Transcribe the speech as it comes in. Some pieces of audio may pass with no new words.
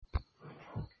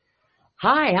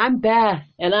Hi, I'm Beth.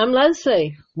 And I'm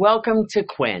Leslie. Welcome to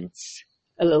Quince.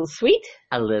 A little sweet,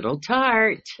 A little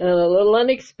tart. and a little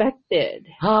unexpected.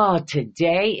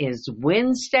 Today is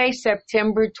Wednesday,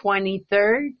 September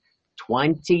 23rd,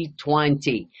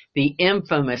 2020. The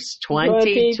infamous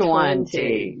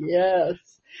 2020. Yes.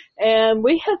 And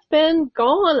we have been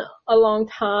gone a long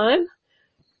time,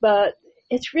 but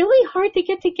it's really hard to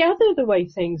get together the way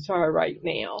things are right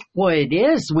now. Well, it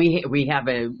is. We have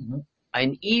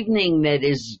an evening that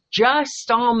is just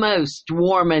almost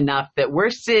warm enough that we're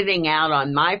sitting out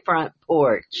on my front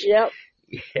porch. Yep.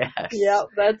 Yes. Yep.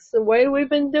 That's the way we've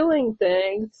been doing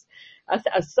things. I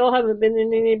still haven't been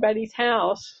in anybody's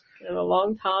house in a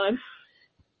long time.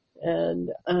 And,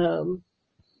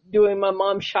 doing my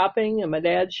mom's shopping and my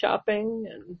dad's shopping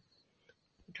and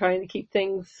trying to keep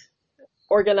things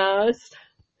organized.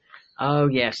 Oh,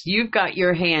 yes. You've got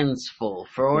your hands full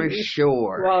for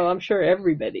sure. Well, I'm sure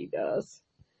everybody does.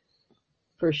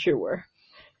 For sure.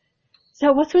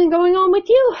 So what's been going on with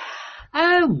you?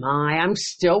 Oh my, I'm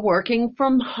still working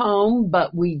from home,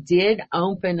 but we did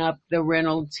open up the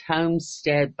Reynolds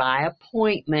Homestead by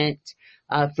appointment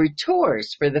for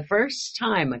tours for the first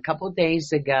time a couple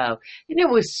days ago. And it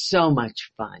was so much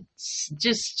fun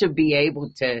just to be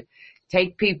able to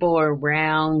take people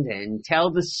around and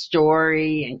tell the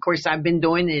story. And of course, I've been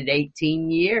doing it 18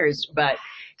 years, but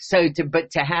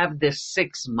to have this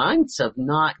 6 months of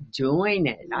not doing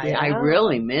it, Yeah. I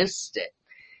really missed it.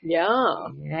 Yeah.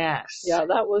 Yes. Yeah,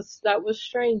 that was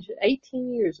strange.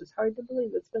 18 years. It's hard to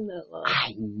believe it's been that long.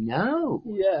 I know.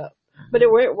 Yeah. But it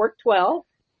worked well.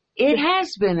 It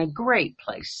has been a great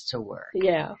place to work.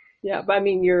 Yeah. Yeah. But I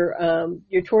mean, your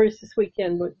tours this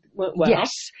weekend went well. Yes.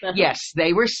 Uh-huh. Yes.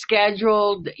 They were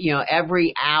scheduled,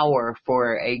 every hour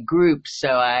for a group. So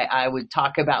I would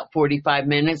talk about 45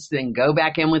 minutes, then go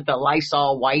back in with the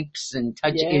Lysol wipes and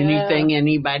touch Yeah. anything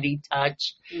anybody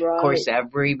touched. Right. Of course,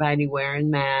 everybody wearing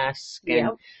masks. And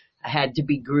Yep. I had to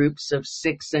be groups of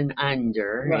 6 and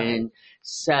under. Right. And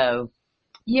so,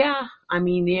 yeah, I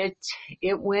mean, it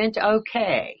went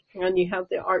okay. And you have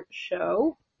the art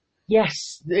show.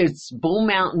 Yes, it's Bull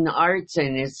Mountain Arts,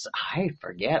 and it's, I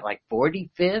forget, like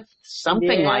 45th,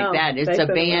 something like that. It's They've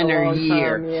a been banner long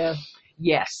year. time, yeah.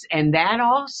 Yes, and that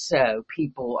also,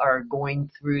 people are going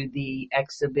through the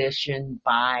exhibition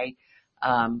by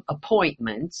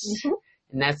appointments, Mhm.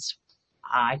 and that's,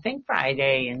 I think,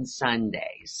 Friday and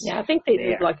Sundays. Yeah, I think they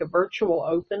there. did like a virtual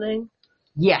opening.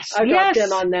 Yes, I yes. dropped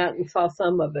in on that and saw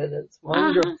some of it. It's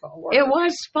wonderful. It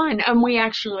was fun. And we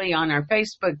actually, on our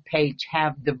Facebook page,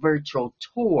 have the virtual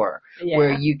tour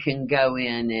where you can go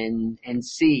in and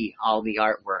see all the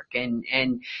artwork. And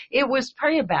it was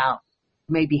probably about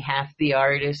maybe half the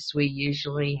artists we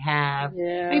usually have,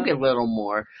 maybe a little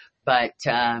more. But,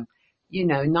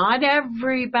 not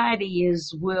everybody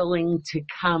is willing to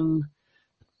come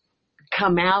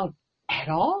out at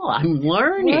all. I'm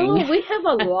learning. Well, we have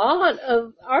a lot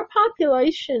of our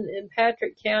population in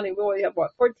Patrick County. We only have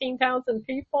 14,000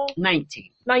 people?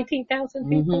 19,000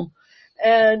 people. Mm-hmm.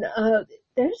 And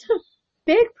there's a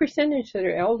big percentage that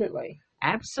are elderly.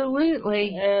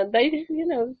 Absolutely. And they,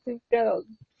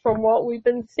 from what we've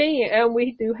been seeing, and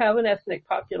we do have an ethnic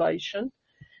population.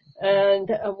 And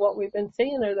what we've been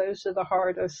seeing are those are the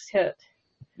hardest hit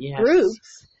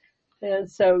groups. And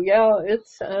so,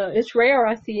 it's rare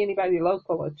I see anybody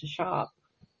local at the shop.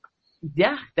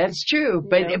 Yeah, that's true.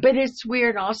 But it's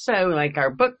weird also, like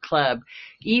our book club,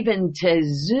 even to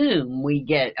Zoom, we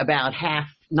get about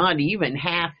not even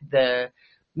half the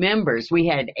members. We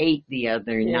had 8 the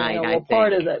other night, I think.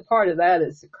 Part of that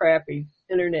is the crappy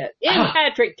internet in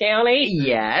Patrick County.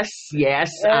 Yes,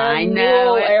 and I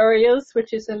know. Rural areas,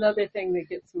 which is another thing that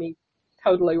gets me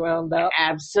totally wound up.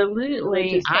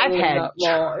 Absolutely. I've had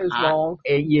wrong.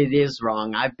 It is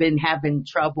wrong. I've been having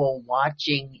trouble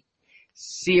watching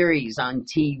series on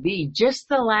TV just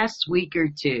the last week or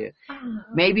two.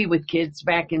 Maybe with kids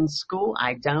back in school.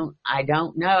 I don't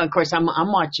know. Of course, I'm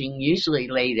watching usually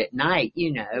late at night,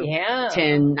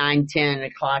 9-10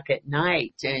 o'clock at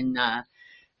night, and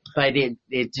but it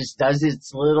just does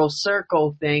its little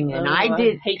circle thing, and I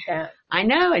hate that. I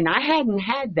know, and I hadn't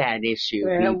had that issue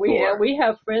before. We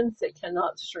have friends that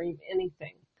cannot stream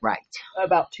anything. Right.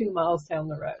 About 2 miles down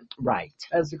the road. Right.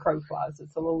 As the crow flies.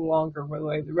 It's a little longer the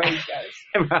way the road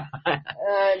goes. Right.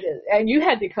 And you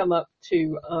had to come up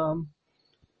to,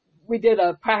 we did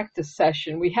a practice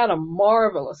session. We had a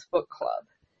marvelous book club.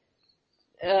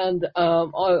 And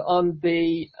on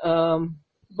the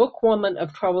Bookwoman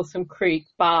of Troublesome Creek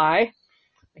by,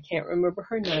 I can't remember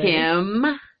her name.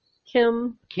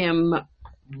 Kim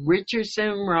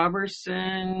Richardson,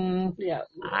 Robertson. Yeah.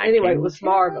 Anyway, it was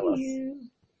marvelous.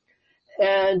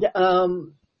 And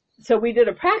so we did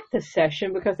a practice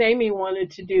session because Amy wanted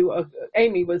to do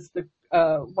Amy was the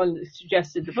one that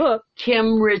suggested the book.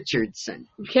 Kim Richardson.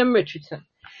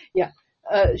 Yeah.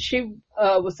 She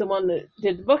was the one that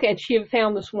did the book, and she had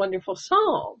found this wonderful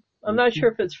song. I'm not sure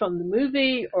if it's from the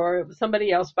movie or it was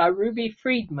somebody else, by Ruby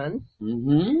Friedman.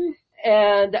 Mm-hmm.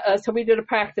 And so we did a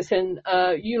practice, and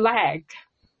you lagged.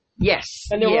 Yes.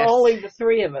 And there were only the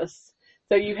three of us.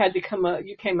 So you had to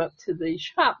you came up to the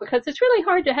shop because it's really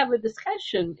hard to have a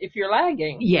discussion if you're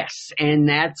lagging. Yes, and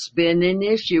that's been an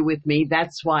issue with me.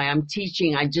 That's why I'm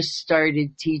teaching. I just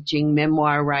started teaching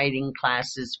memoir writing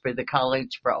classes for the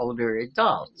College for Older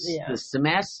Adults this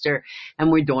semester,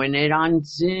 and we're doing it on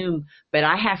Zoom. But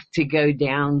I have to go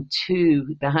down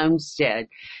to the homestead.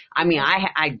 I mean,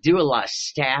 I do a lot of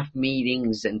staff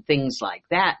meetings and things like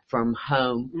that from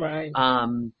home. Right.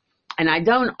 And I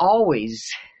don't always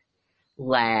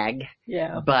lag,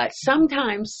 but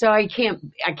sometimes, so I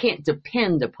can't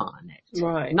depend upon it,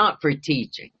 right? Not for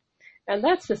teaching, and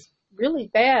that's just really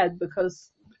bad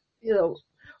because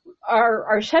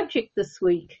our subject this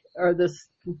week or this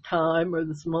time or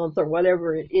this month or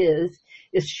whatever it is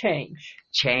change,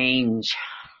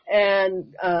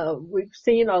 and we've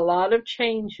seen a lot of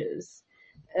changes,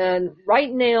 and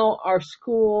right now our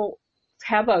schools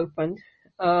have opened.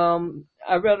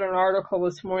 I read an article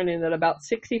this morning that about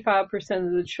 65%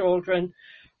 of the children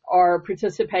are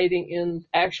participating in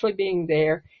actually being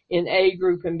there in A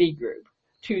group and B group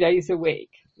 2 days a week.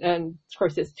 And of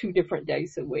course, it's 2 different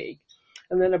days a week.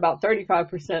 And then about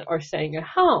 35% are staying at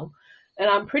home. And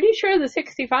I'm pretty sure the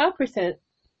 65%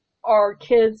 are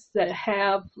kids that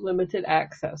have limited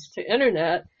access to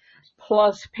internet,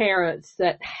 plus parents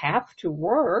that have to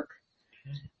work.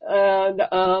 And,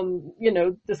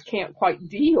 just can't quite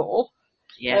deal.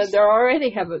 Yes. They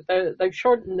already they've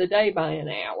shortened the day by an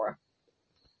hour.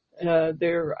 I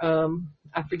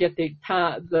forget the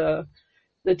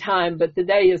time, but the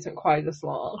day isn't quite as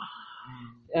long.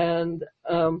 And,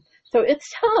 so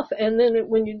it's tough. And then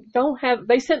when you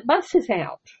they sent buses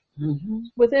out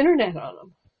with internet on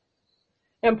them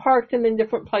and parked them in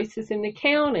different places in the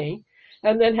county,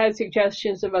 and then had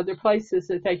suggestions of other places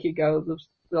that they could go,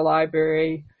 the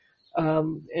library,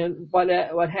 and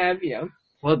what have you.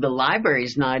 Well, the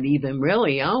library's not even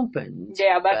really open.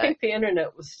 Yeah, but I think the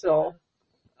internet was still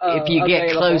if you get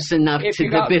available. close enough if to you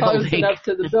the got building. Close enough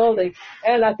to the building.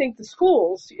 And I think the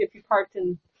schools, if you parked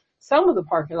in some of the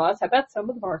parking lots, I bet some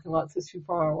of the parking lots is too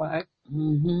far away.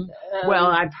 Mm-hmm. Well,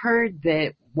 I've heard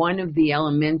that one of the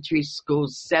elementary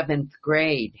schools, 7th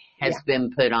grade, has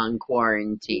been put on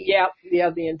quarantine. Yeah,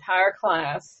 the entire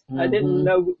class. I didn't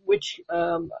know which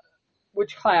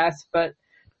class, but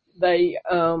they,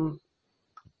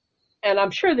 and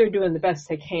I'm sure they're doing the best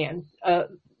they can.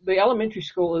 The elementary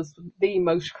school is the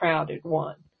most crowded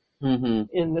one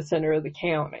in the center of the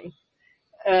county.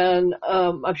 And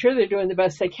I'm sure they're doing the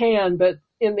best they can, but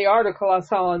in the article I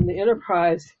saw in the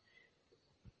Enterprise,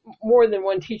 more than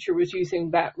one teacher was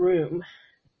using that room.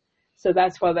 So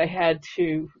that's why they had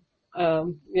to,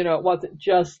 it wasn't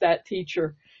just that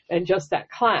teacher and just that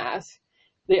class.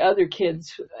 The other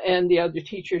kids and the other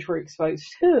teachers were exposed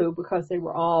too, because they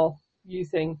were all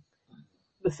using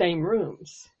the same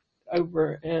rooms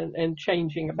over and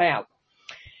changing about.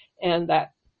 And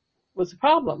that was a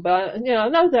problem. But, I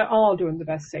know they're all doing the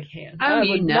best they can. Oh, I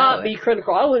would not be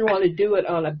critical. I wouldn't want to do it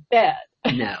on a bed.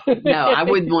 No, I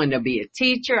wouldn't want to be a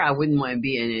teacher. I wouldn't want to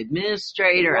be an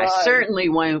administrator. Right. I certainly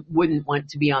wouldn't want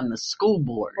to be on the school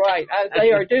board. Right.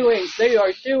 They are doing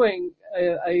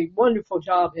a wonderful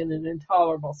job in an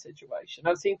intolerable situation.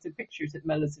 I've seen some pictures at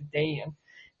Meadows of Dan,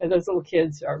 and those little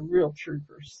kids are real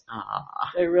troopers.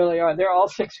 They really are. They're all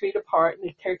 6 feet apart, and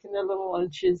they're taking their little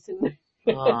lunches and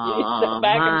back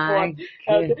and forth.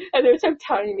 And they're so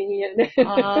tiny.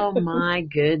 Oh, my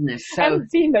goodness. So, I haven't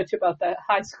seen much about that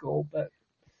high school, but,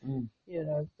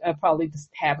 I probably just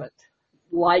haven't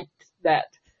liked that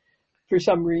for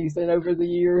some reason over the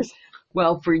years.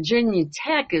 Well, Virginia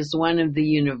Tech is one of the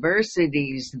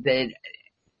universities that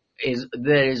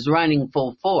is running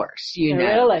full force,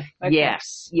 Really? Okay.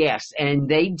 Yes. And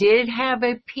they did have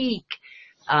a peak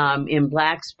in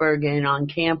Blacksburg and on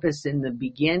campus in the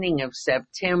beginning of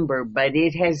September, but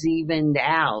it has evened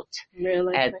out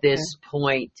at this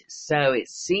point. So it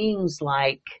seems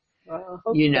like,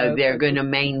 they're going to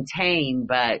maintain,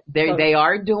 but they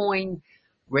are doing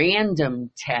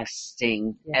random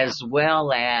testing as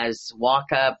well as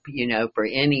walk up, for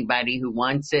anybody who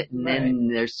wants it. And then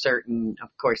there's certain, of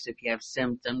course, if you have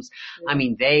symptoms, I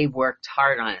mean, they worked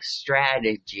hard on a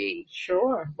strategy.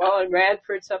 Sure. Well, and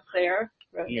Radford's up there.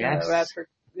 Yes. Radford,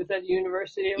 is that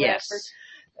University of Radford?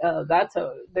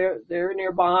 They're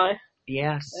nearby.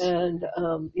 Yes. And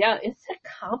yeah, it's a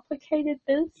complicated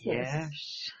business. Yes.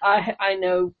 I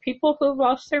know people who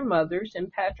lost their mothers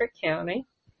in Patrick County.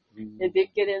 Mm. They did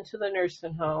get into the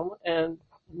nursing home, and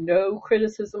no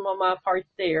criticism on my part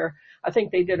there. I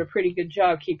think they did a pretty good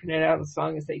job keeping it out as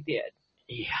long as they did.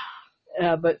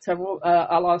 Yeah. But several,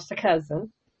 I lost a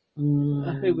cousin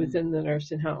who was Mm. in the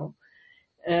nursing home.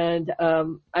 And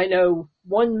I know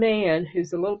one man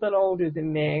who's a little bit older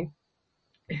than me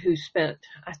who spent,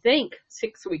 I think,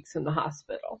 6 weeks in the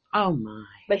hospital. Oh my.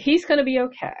 But he's going to be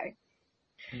okay.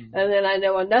 Mm. And then I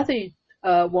know another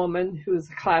woman who was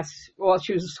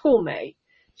she was a schoolmate.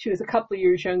 She was a couple of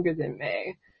years younger than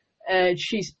me. And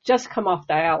she's just come off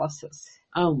dialysis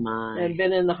Oh my. and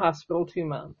been in the hospital 2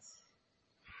 months.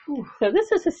 Whew. So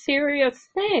this is a serious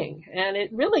thing. And it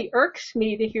really irks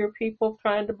me to hear people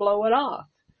trying to blow it off.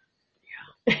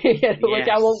 Yeah. Which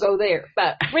I Yes. won't go there.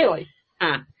 But really.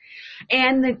 Huh.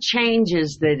 And the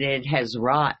changes that it has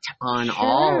wrought on Sure.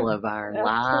 all of our Absolutely.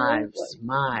 lives.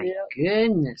 My Yep.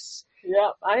 goodness.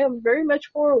 Yeah, I am very much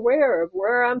more aware of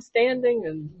where I'm standing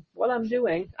and what I'm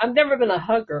doing. I've never been a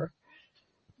hugger,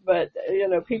 but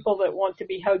people that want to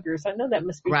be huggers, I know that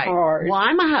must be Right. hard. Well,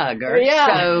 I'm a hugger.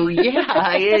 Yeah. So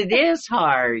yeah, it is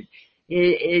hard.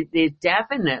 It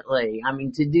definitely, I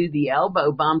mean, to do the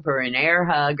elbow bumper and air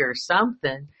hug or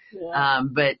something. Yeah.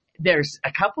 But there's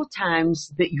a couple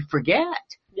times that you forget.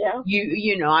 Yeah.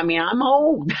 I mean, I'm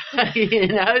old.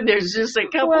 There's just a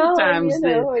couple times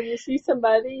when you see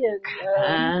somebody and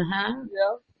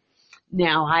uh-huh.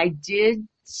 Now, I did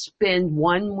spend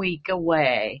 1 week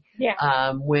away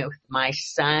yeah. with my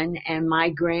son and my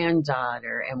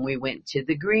granddaughter, and we went to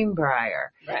the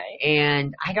Greenbrier. Right.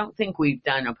 And I don't think we've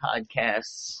done a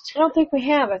podcast. I don't think we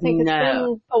have. I think it's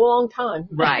been a long time.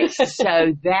 Right.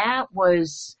 So that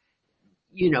was,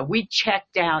 we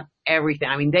checked out everything.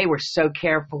 I mean, they were so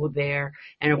careful there.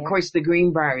 And of Yeah. course, the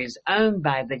Greenbrier is owned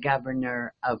by the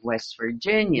governor of West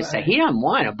Virginia. So Right. he doesn't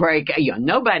want to break,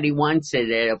 nobody wants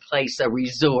it at a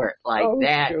resort like Oh,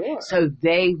 that. sure. So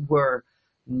they were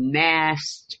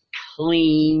masked,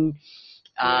 clean,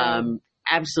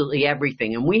 absolutely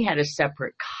everything. And we had a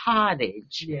separate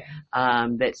cottage, Yeah.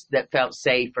 that felt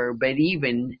safer, but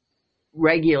even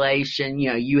regulation,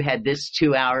 you had this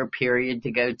 2-hour period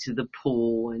to go to the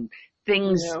pool and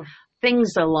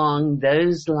things along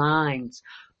those lines.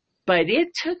 But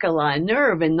it took a lot of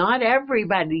nerve, and not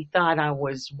everybody thought I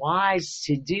was wise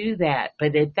to do that.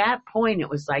 But at that point, it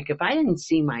was like, if I didn't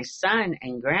see my son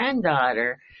and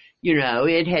granddaughter,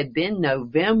 it had been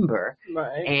November,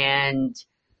 Right. and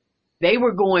they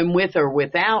were going with or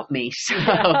without me. So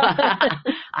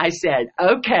I said,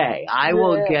 okay, I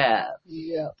will go.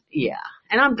 Yeah. Yeah.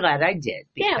 And I'm glad I did,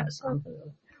 because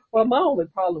Well, my only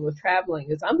problem with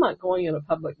traveling is I'm not going in a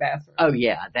public bathroom. oh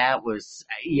yeah, that was,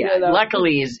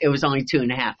 luckily it was only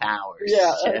 2.5 hours.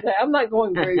 Yeah, I'm not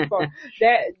going very far.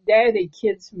 Daddy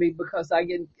kids me because I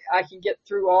can get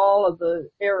through all of the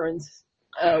errands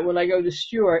when I go to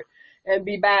Stuart and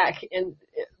be back and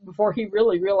before he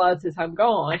really realizes I'm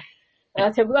gone. And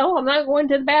I said, well, I'm not going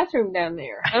to the bathroom down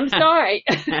there. I'm sorry.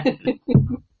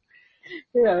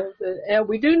 And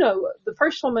we do know the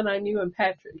first woman I knew in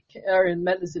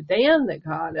Medicine that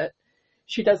got it,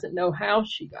 she doesn't know how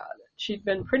she got it. She'd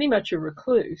been pretty much a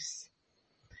recluse,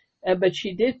 but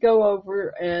she did go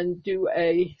over and do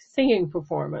a singing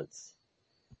performance.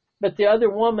 But the other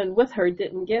woman with her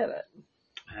didn't get it.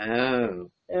 Oh.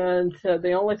 And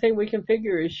the only thing we can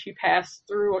figure is she passed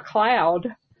through a cloud.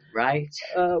 Right.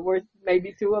 Or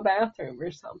maybe through a bathroom or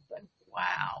something.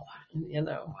 Wow.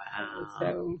 Wow.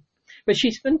 So, but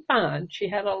she's been fine. She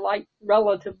had a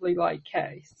relatively light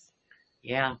case.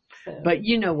 Yeah. So. But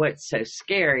what's so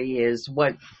scary is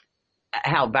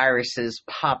how viruses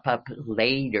pop up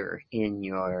later in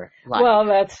your life. Well,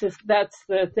 that's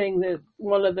the thing that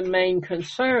one of the main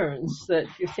concerns that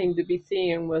you seem to be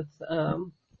seeing with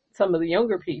some of the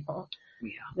younger people. Yeah.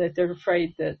 That they're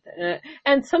afraid that,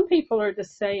 and some people are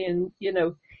just saying,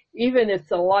 even if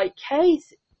it's a light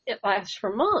case, it lasts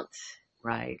for months.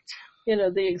 Right.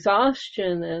 The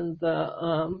exhaustion and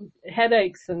the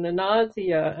headaches and the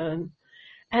nausea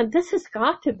and this has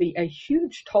got to be a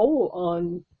huge toll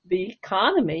on the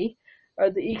economy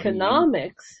or the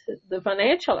economics, the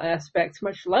financial aspects,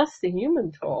 much less the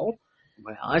human toll.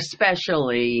 Well,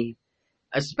 especially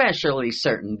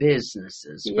certain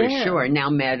businesses, for sure. Now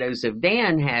Meadows of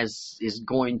Dan is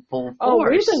going full force. Oh,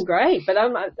 we've been great, but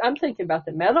I'm thinking about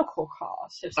the medical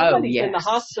costs. If somebody's in the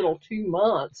hospital 2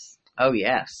 months, oh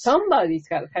yes, somebody's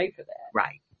got to pay for that.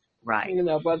 Right.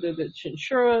 Whether it's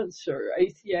insurance or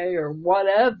ACA or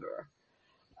whatever,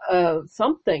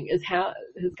 something has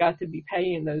got to be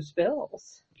paying those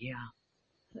bills. Yeah.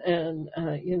 And,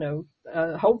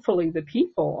 hopefully the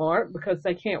people aren't because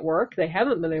they can't work. They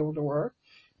haven't been able to work.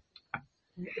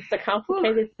 It's a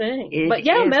complicated thing. But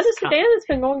yeah, Medicine has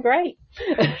been going great.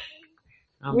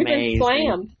 Amazing. We've been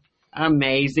slammed.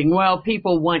 Amazing. Well,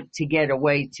 people want to get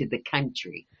away to the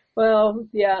country. Well,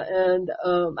 yeah, and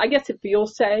I guess it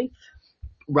feels safe.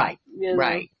 Right,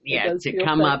 right. Yeah, to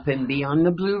come up and be on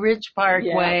the Blue Ridge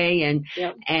Parkway.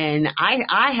 And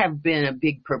I have been a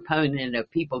big proponent of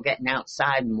people getting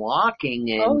outside and walking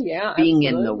and being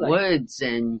in the woods.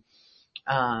 And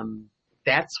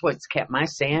that's what's kept my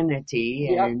sanity.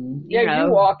 Yep. And,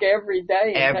 you walk every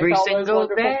day. And every take all single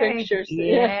those day. Pictures.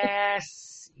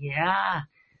 Yes. Yeah.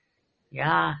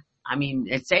 I mean,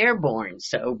 it's airborne,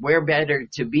 so where better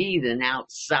to be than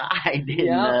outside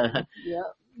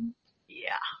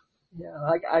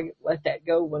I let that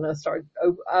go when I started.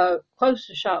 Closed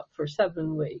the shop for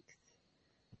 7 weeks,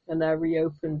 and I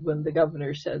reopened when the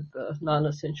governor said the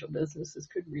non-essential businesses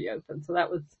could reopen. So that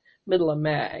was middle of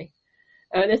May,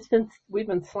 and we've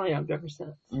been slammed ever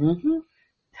since. Mm-hmm.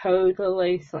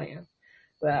 Totally slammed.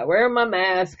 But I wear my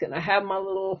mask, and I have my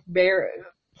little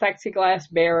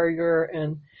plexiglass barrier,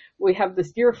 and we have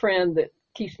this dear friend that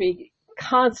keeps me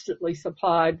constantly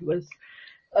supplied with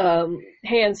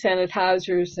hand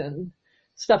sanitizers and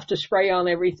stuff to spray on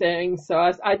everything. So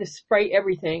I just spray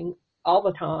everything all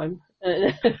the time.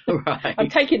 And right. I'm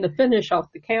taking the finish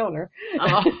off the counter.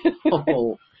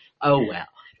 Oh well.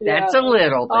 That's a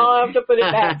little thing. I'll have to put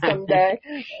it back someday.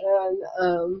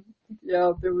 And,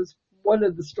 there was one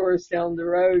of the stores down the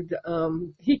road,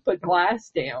 he put glass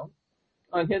down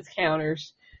on his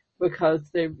counters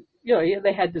because they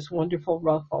had this wonderful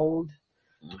rough old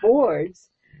boards.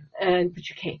 But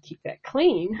you can't keep that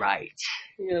clean. Right.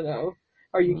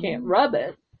 Or you can't rub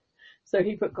it. So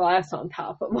he put glass on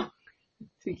top of them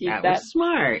to keep that. Was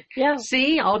smart. Yeah.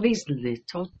 See, all these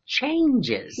little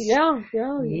changes. Yeah.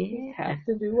 You have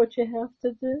to do what you have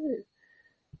to do.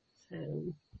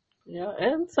 So,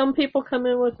 and some people come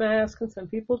in with masks and some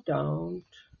people don't.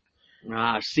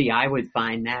 See, I would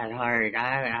find that hard.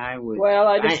 I would. Well,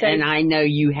 and I know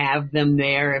you have them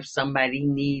there if somebody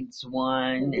needs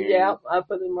one. Yeah, I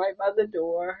put them right by the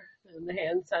door, and the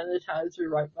hand sanitizer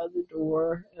right by the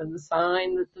door, and the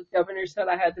sign that the governor said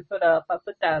I had to put up, I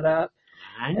put that up.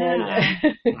 I know.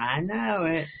 I know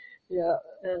it. Yeah,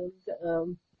 and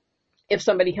if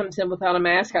somebody comes in without a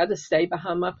mask, I just stay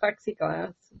behind my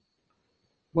plexiglass.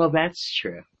 Well, that's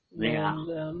true. Yeah.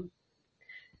 And,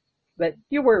 but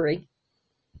you worry.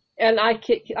 And I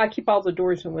keep all the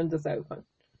doors and windows open.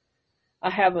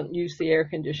 I haven't used the air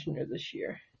conditioner this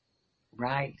year.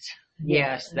 Right.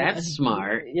 Yes, that's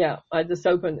smart. Yeah, I just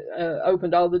opened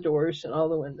all the doors and all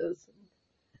the windows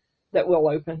that will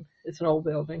open. It's an old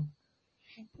building.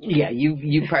 Yeah,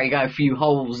 you probably got a few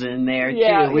holes in there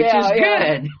too, which is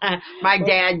good. My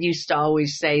dad used to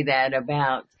always say that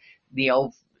about the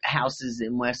old houses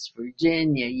in West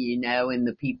Virginia, and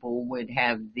the people would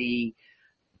have the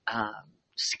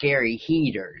scary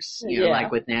heaters,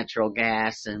 like with natural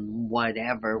gas and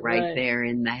whatever right there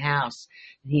in the house.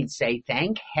 And he'd say,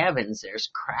 thank heavens there's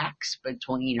cracks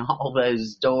between all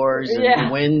those doors and the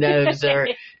windows are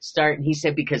starting. He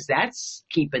said, because that's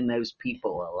keeping those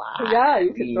people alive. Yeah,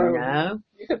 you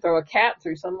could throw a cat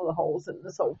through some of the holes in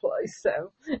this whole place.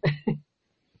 So,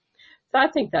 I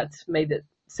think that's made it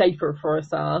safer for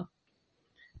us all.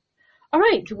 All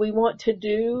right, do we want to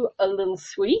do a little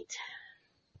sweet?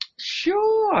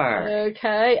 Sure.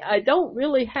 Okay, I don't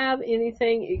really have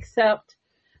anything except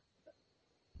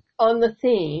on the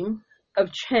theme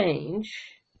of change,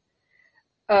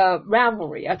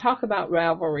 Ravelry. I talk about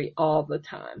Ravelry all the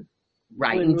time.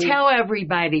 Right, and tell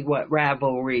everybody what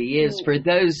Ravelry is for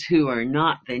those who are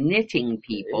not the knitting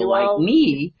people like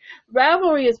me.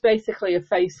 Ravelry is basically a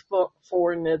Facebook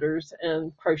for knitters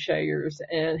and crocheters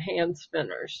and hand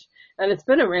spinners. And it's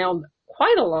been around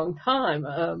quite a long time.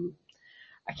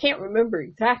 I can't remember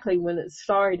exactly when it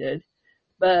started,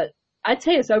 but I'd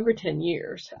say it's over 10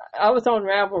 years. I was on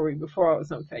Ravelry before I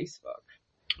was on Facebook.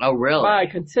 Oh, really? By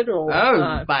a considerable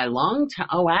time. By a long time.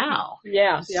 Oh, wow.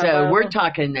 Yeah. So we're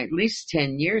talking at least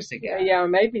 10 years ago. Yeah,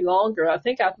 maybe longer. I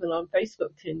think I've been on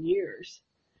Facebook 10 years.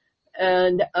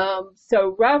 And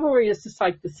so Ravelry is just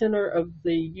like the center of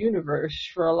the universe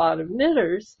for a lot of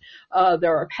knitters.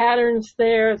 There are patterns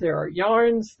there. There are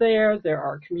yarns there. There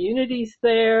are communities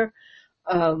there.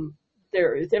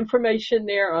 There is information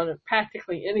there on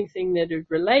practically anything knitted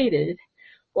related.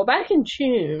 Well, back in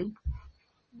June,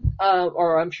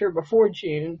 or I'm sure before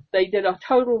June, they did a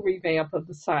total revamp of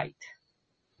the site.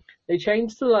 They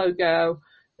changed the logo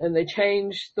and they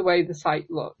changed the way the site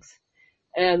looks.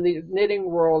 And the knitting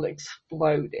world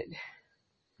exploded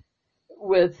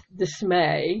with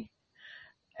dismay.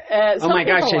 Oh my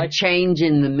gosh, a change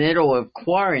in the middle of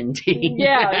quarantine.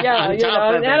 Yeah,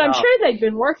 and I'm sure they've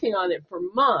been working on it for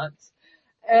months.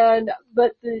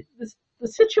 But the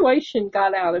situation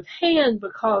got out of hand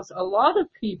because a lot of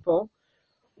people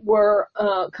were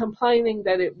complaining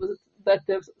that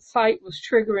the site was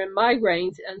triggering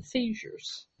migraines and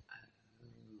seizures.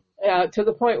 To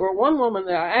the point where one woman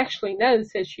that I actually know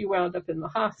said she wound up in the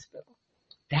hospital.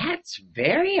 That's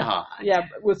very odd. Yeah,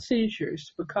 with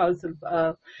seizures because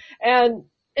of, and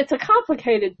it's a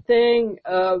complicated thing.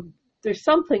 There's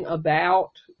something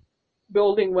about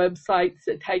building websites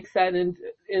that takes that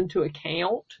into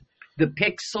account. The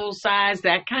pixel size,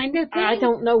 that kind of thing? I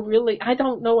don't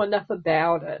know enough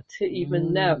about it to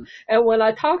even know. And when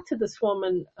I talked to this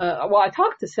woman, I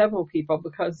talked to several people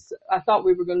because I thought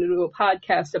we were going to do a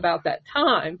podcast about that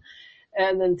time.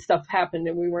 And then stuff happened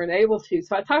and we weren't able to.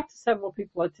 So I talked to several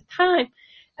people at the time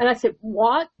and I said,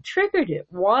 what triggered it?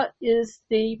 What is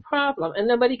the problem? And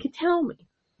nobody could tell me.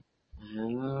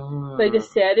 They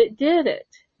just said it did it.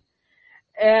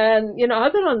 And,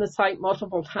 I've been on the site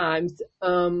multiple times.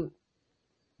 I'm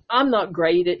not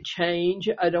great at change.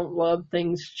 I don't love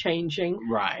things changing.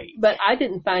 Right. But I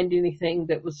didn't find anything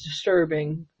that was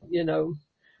disturbing,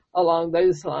 along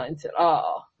those lines at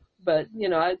all. But,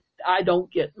 I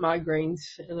don't get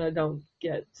migraines and I don't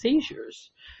get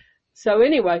seizures. So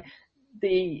anyway,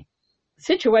 the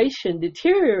situation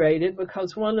deteriorated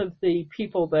because one of the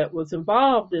people that was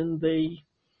involved in the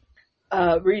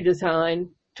redesign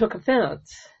took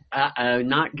offense. Uh-oh,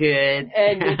 not good.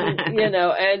 And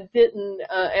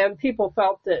and people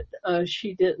felt that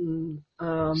she didn't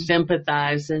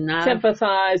sympathize enough.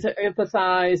 Sympathize or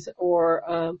empathize,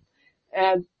 or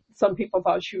and some people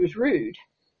thought she was rude.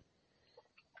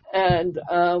 And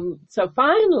so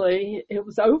finally, it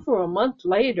was over a month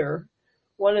later,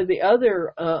 one of the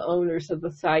other owners of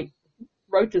the site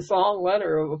wrote this long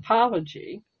letter of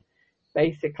apology,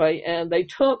 basically, and they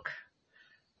took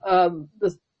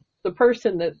the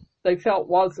person that they felt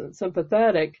wasn't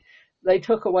sympathetic, they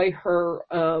took away her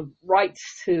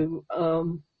rights to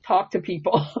talk to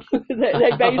people.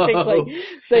 they basically,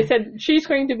 they said, she's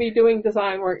going to be doing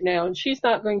design work now, and she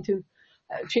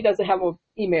doesn't have an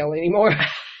email anymore.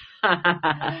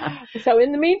 So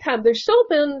in the meantime, there's still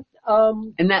been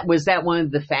and was that one of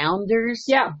the founders?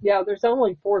 Yeah. There's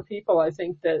only 4 people I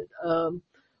think that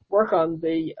work on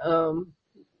the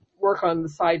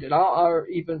site at all, or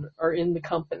even are in the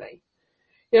company.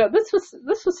 This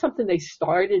was something they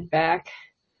started back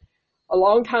a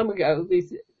long time ago.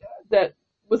 That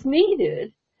was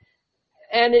needed,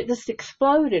 and it just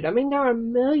exploded. I mean, there are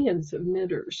millions of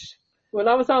knitters. When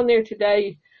I was on there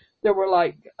today, there were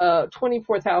like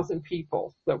 24,000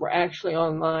 people that were actually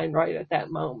online right at that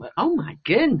moment. Oh my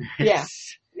goodness. Yeah.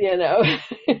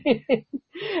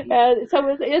 And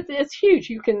so it's huge.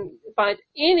 You can find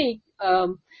any,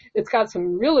 it's got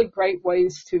some really great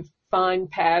ways to find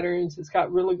patterns. It's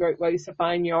got really great ways to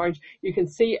find yarns. You can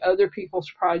see other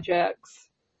people's projects.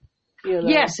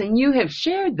 Yes, and you have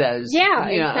shared those. Yeah,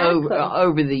 exactly.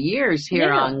 over the years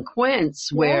here on Quince,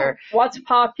 where what's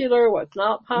popular, what's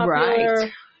not popular.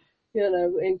 Right.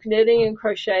 In knitting and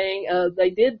crocheting, they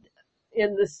did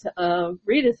in this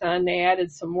redesign. They added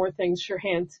some more things for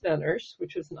hand spinners,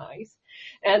 which was nice.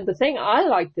 And the thing I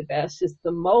like the best is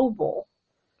the mobile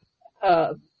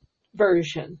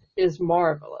version is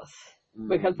marvelous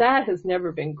because that has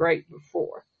never been great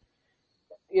before.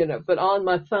 But on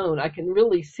my phone, I can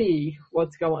really see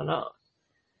what's going on.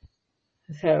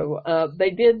 So they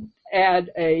did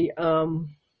add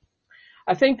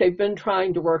I think they've been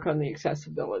trying to work on the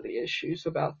accessibility issues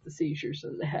about the seizures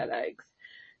and the headaches,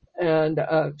 and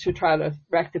to try to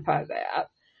rectify that.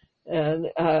 And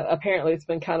apparently it's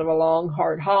been kind of a long,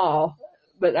 hard haul.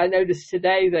 But I noticed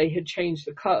today they had changed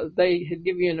the color. They had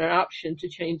given you an option to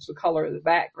change the color of the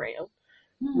background,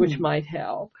 which might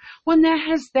help. Well, now,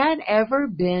 has that ever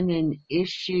been an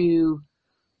issue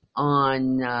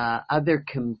on other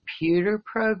computer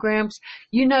programs?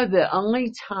 The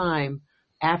only time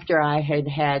after I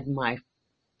had my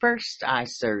first eye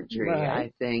surgery, right.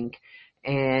 I think,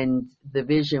 and the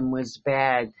vision was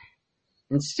bad,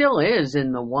 and still is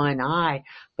in the one eye,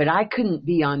 but I couldn't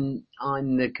be on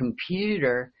the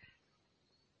computer,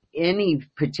 any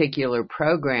particular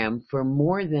program, for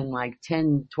more than like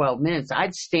 10, 12 minutes.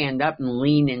 I'd stand up and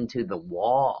lean into the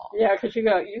wall. Yeah, because you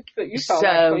felt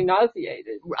actually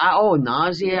nauseated.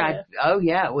 Nausea.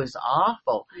 Yeah. It was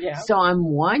awful. Yeah. So I'm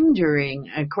wondering,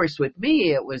 of course, with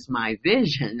me, it was my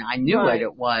vision. I knew what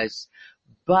it was,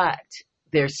 but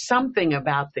there's something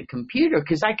about the computer,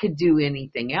 because I could do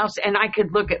anything else, and I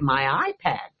could look at my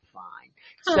iPad fine.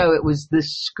 So it was the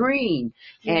screen.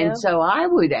 Yeah. And so I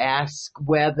would ask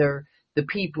whether the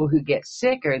people who get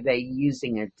sick, are they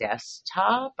using a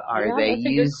desktop? Are they that's a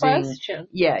good using, question.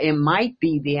 yeah, it might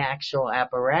be the actual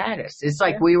apparatus. It's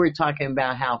like Yeah. we were talking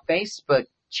about how Facebook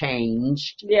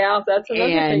changed. Yeah, that's another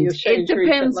thing And that's it changed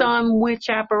depends recently. on which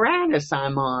apparatus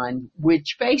I'm on,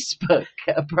 which Facebook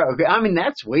program. I mean,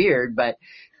 that's weird, but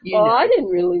you Well, know. I didn't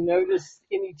really notice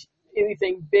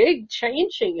anything big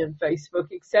changing in Facebook,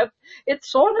 except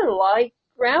it's sort of like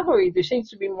Ravelry. There seems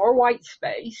to be more white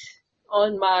space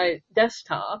on my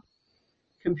desktop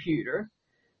computer,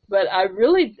 but I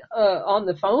really, on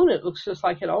the phone, it looks just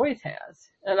like it always has.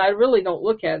 And I really don't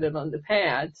look at it on the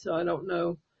pad, so I don't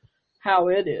know how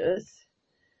it is.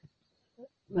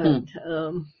 But,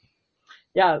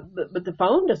 yeah, but the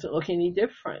phone doesn't look any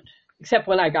different, except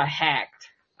when I got hacked.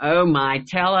 Oh my,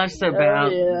 tell us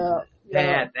about Yeah.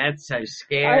 that. That's so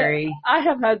scary. I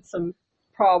have had some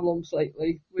problems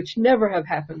lately, which never have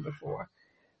happened before.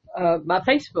 My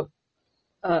Facebook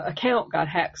account got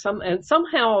hacked, and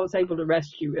somehow I was able to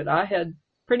rescue it. I had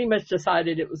pretty much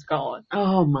decided it was gone.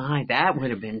 Oh my, that would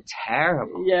have been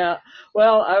terrible. Yeah.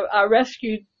 Well, I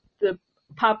rescued the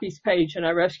Poppy's page and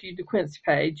I rescued the Quince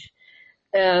page,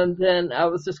 and then I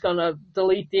was just going to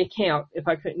delete the account if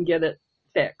I couldn't get it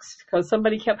fixed, because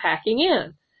somebody kept hacking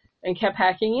in and kept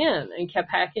hacking in and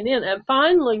kept hacking in. And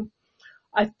finally,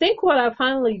 I think what I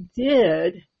finally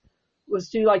did was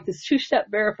do like this two-step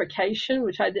verification,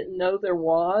 which I didn't know there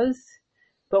was.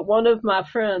 But one of my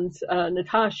friends,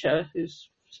 Natasha, who's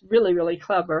really, really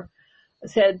clever,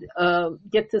 said,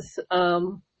 get this,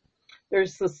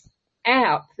 there's this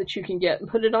app that you can get and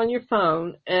put it on your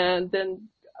phone and then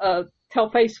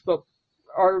tell Facebook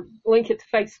or link it to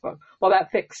Facebook. Well, that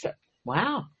fixed it.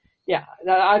 Wow. Yeah,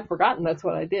 I'd forgotten that's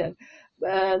what I did.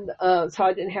 And so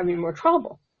I didn't have any more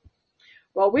trouble.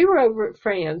 Well, we were over at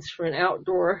Fran's for an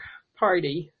outdoor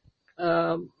party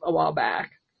a while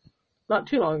back, not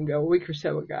too long ago, a week or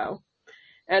so ago.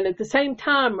 And at the same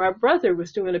time, my brother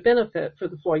was doing a benefit for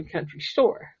the Floyd Country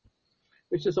Store,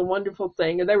 which is a wonderful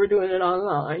thing. And they were doing it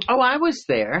online. Oh, I was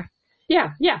there.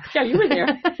 Yeah, you were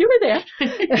there. You were there.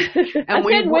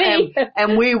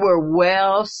 And we were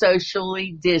well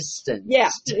socially distanced. Yeah.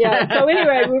 So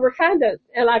anyway, we were kind of,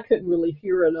 and I couldn't really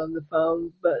hear it on the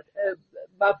phone, but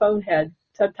my phone had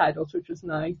subtitles, which was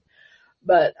nice.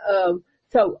 But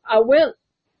so I went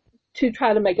to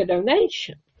try to make a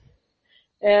donation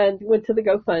and went to the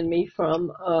GoFundMe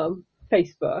from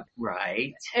Facebook.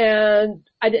 Right. And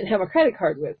I didn't have a credit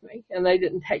card with me, and they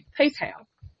didn't take PayPal.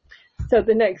 So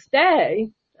the next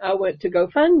day, I went to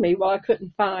GoFundMe. Well, I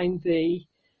couldn't find the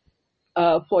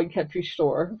Floyd Country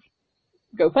Store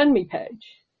GoFundMe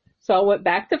page. So I went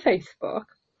back to Facebook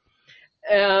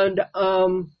and,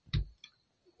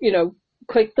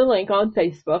 clicked the link on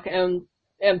Facebook and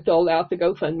filled out the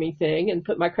GoFundMe thing and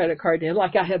put my credit card in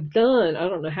like I have done, I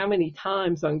don't know how many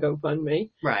times on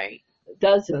GoFundMe. Right.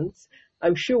 Dozens,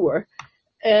 I'm sure.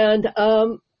 And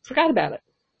forgot about it.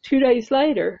 2 days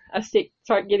later, I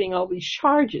start getting all these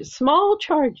charges, small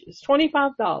charges,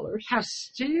 $25. How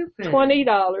stupid. $20,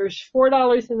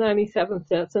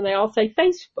 $4.97, and they all say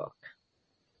Facebook.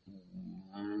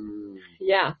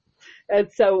 Yeah.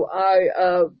 And so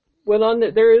I went on,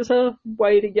 there is a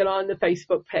way to get on the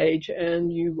Facebook page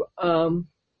and you,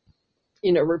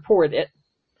 report it.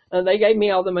 And they gave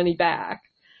me all the money back.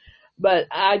 But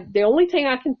the only thing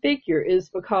I can figure is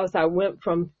because I went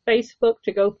from Facebook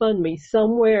to GoFundMe,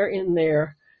 somewhere in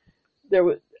there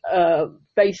was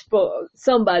Facebook.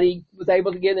 Somebody was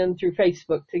able to get in through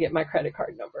Facebook to get my credit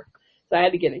card number. So I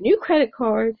had to get a new credit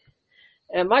card,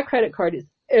 and my credit card is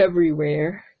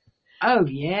everywhere. Oh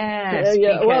yes.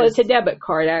 Well, it's a debit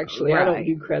card actually. Right. I don't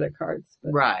do credit cards.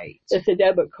 But right. It's a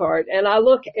debit card, and I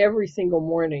look every single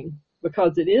morning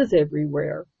because it is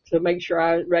everywhere to make sure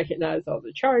I recognize all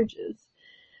the charges.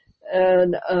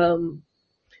 And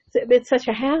it's such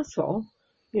a hassle,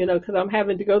 because I'm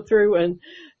having to go through and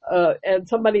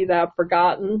somebody that I've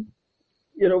forgotten,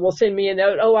 will send me a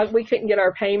note. Oh, we couldn't get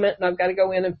our payment, and I've got to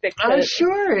go in and fix it. Oh,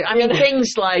 sure. I mean,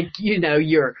 things like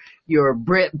your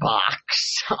BritBox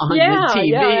on the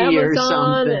TV or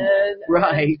Amazon something,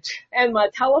 right? And my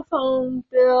telephone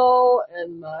bill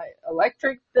and my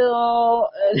electric bill,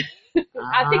 and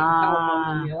I think the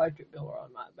telephone and the electric bill are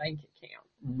on my bank account.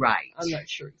 Right. I'm not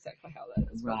sure exactly how that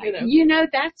is. Right. But,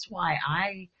 that's why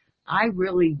I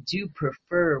really do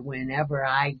prefer whenever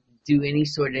I do any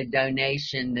sort of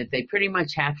donation that they pretty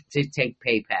much have to take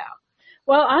PayPal.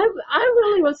 Well, I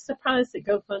really was surprised that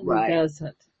GoFundMe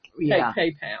doesn't take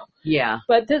PayPal. Yeah.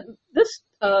 But this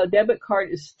debit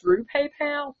card is through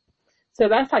PayPal, so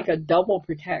that's like a double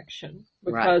protection.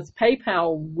 because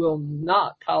PayPal will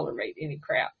not tolerate any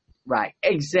crap. Right,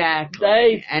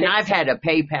 exactly. And I've had a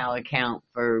PayPal account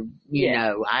for, you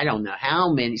know, I don't know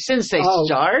how many, since they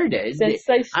started.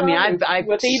 I mean, I've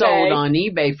sold on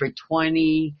eBay for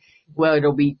 20, well,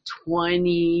 it'll be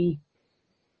 20,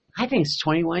 I think it's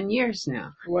 21 years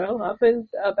now. Well, I've been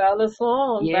about as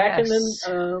long. Yes. Back in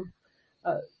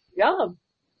the,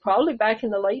 probably back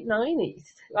in the late 90s.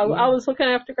 I was looking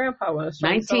after Grandpa when I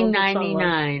started.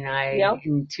 1999,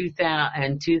 in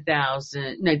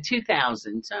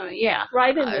 2000. So yeah,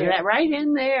 right in there, right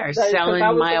in there, selling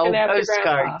my old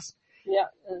postcards. Yeah,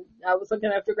 and I was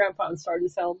looking after Grandpa and started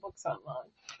selling books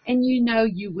online. And you know,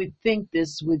 you would think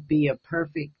this would be a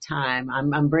perfect time.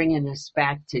 I'm bringing us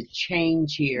back to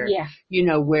change here. Yeah. You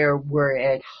know, where we're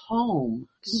at home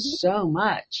so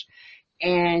much,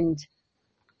 and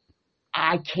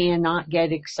I cannot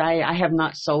get excited. I have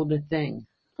not sold a thing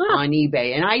on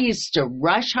eBay. And I used to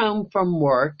rush home from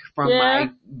work, from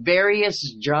my various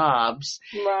jobs,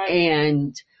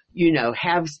 and, you know,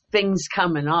 have things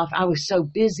coming off. I was so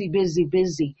busy.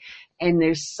 And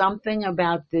there's something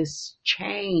about this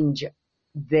change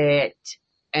that,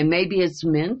 and maybe it's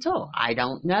mental, I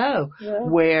don't know,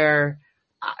 where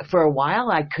for a while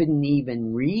I couldn't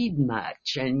even read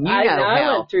much, and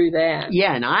I went through that.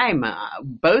 Yeah, and I'm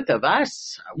both of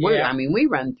us. I mean, we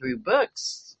run through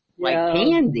books like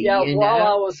candy. Yeah, you while know?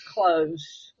 I was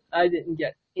closed, I didn't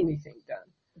get anything done.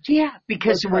 Yeah,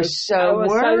 because we're so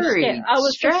worried. I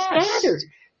was stressed, so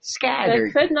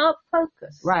scattered. I could not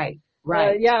focus. Right.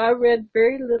 I read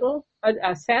very little.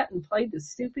 I sat and played the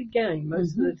stupid game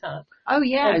most of the time. Oh,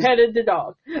 yeah. And petted the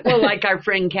dog. Well, like our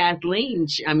friend Kathleen,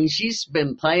 she's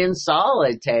been playing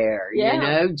solitaire, you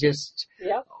know, just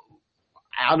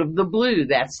out of the blue.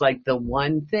 That's like the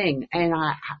one thing. And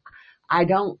I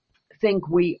don't think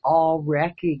we all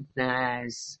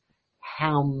recognize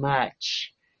how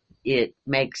much it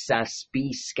makes us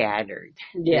be scattered.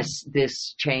 Yeah.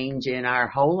 This change in our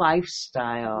whole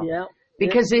lifestyle. Yeah.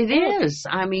 Because it is.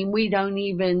 I mean, we don't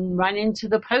even run into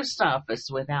the post office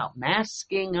without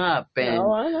masking up and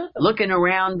looking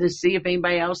around to see if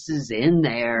anybody else is in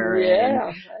there.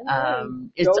 Yeah.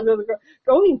 And,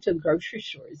 going to the grocery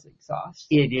store is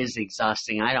exhausting. It is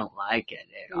exhausting. I don't like it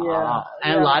at all.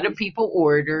 And a lot of people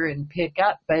order and pick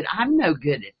up, but I'm no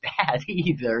good at that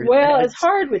either. Well, it's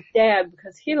hard with Dad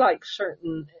because he likes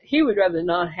he would rather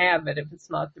not have it if it's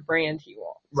not the brand he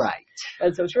wants. Right.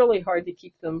 And so it's really hard to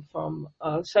keep them from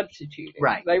substituting.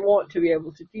 Right. They want to be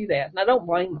able to do that, and I don't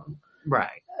blame them.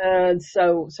 Right. And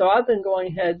so I've been going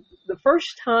ahead. The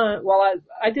first time,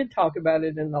 I did talk about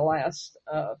it in the last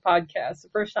podcast. The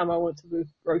first time I went to the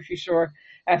grocery store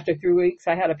after 3 weeks,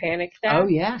 I had a panic attack. Oh,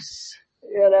 yes.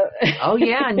 You know? Oh,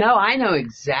 yeah. No, I know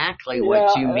exactly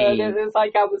what you mean. And it's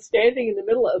like I was standing in the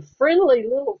middle of a friendly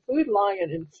little Food Lion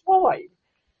in Floyd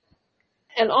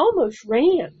and almost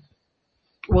ran.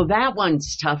 Well, that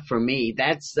one's tough for me.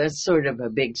 That's sort of a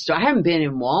big store. I haven't been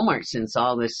in Walmart since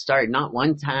all this started. Not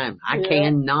one time. I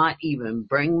cannot even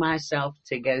bring myself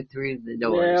to go through the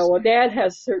doors. Yeah, well, Dad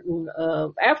has certain,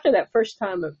 after that first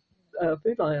time at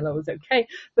Food Lion, I was okay.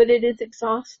 But it is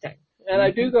exhausting. And I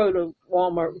do go to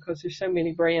Walmart because there's so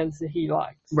many brands that he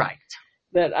likes. Right.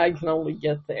 That I can only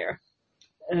get there.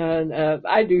 And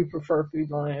I do prefer Food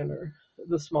Lion or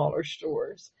the smaller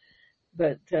stores.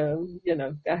 But, you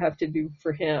know, I have to do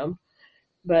for him.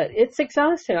 But it's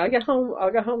exhausting. I got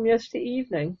home yesterday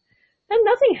evening and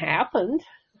nothing happened.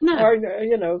 No. Or,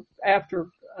 you know, after,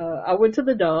 I went to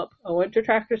the dump, I went to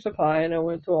Tractor Supply and I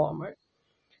went to Walmart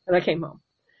and I came home.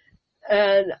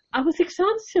 And I was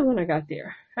exhausted when I got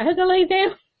there. I had to lay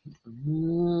down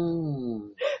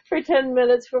for 10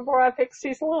 minutes before I fixed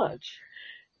his lunch,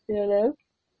 you know.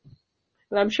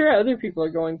 And I'm sure other people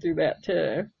are going through that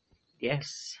too.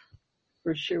 Yes.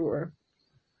 For sure.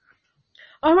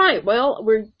 All right. Well,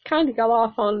 we kind of got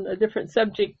off on a different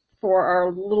subject for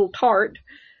our little tart.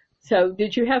 So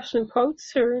did you have some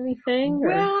quotes or anything?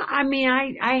 Well, I mean,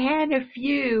 I had a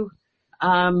few,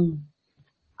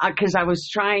 because I was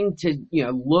trying to, you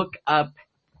know, look up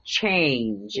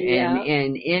change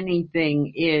and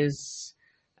anything is,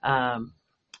 that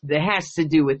has to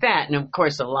do with that. And of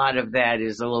course, a lot of that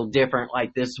is a little different,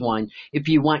 like this one. If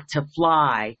you want to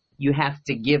fly, you have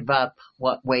to give up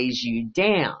what weighs you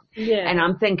down. Yeah. And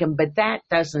I'm thinking, but that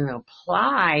doesn't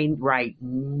apply right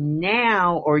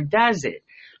now, or does it?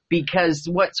 Because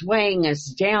what's weighing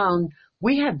us down,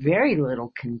 we have very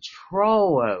little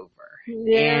control over.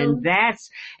 Yeah.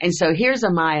 And so here's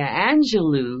a Maya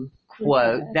Angelou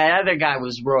quote. Yeah. That other guy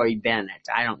was Roy Bennett.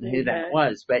 I don't know who that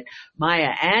was, but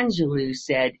Maya Angelou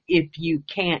said, if you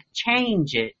can't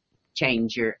change it,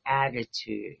 change your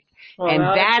attitude. Well, And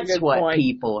that's a that's good what point.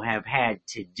 people have had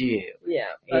to do. Yeah,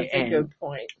 that's a And good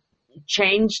point.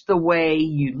 change the way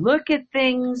you look at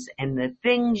things, and the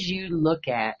things you look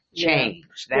at Yeah. change.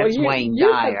 That's Well, Wayne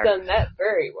you have Dyer. done that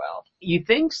very well. You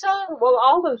think so? Well,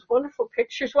 all those wonderful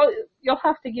pictures. Well, you'll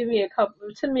have to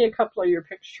send me a couple of your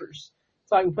pictures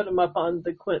so I can put them up on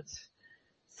the Quince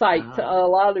site. A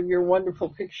lot of your wonderful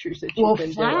pictures that you've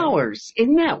been flowers.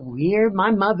 Isn't that weird?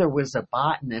 My mother was a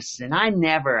botanist, and I've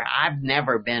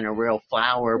never been a real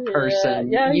flower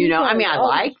person. Yeah, You know, I mean, I all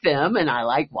like them, and I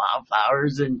like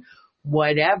wildflowers and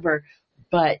whatever.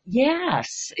 But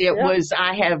yes,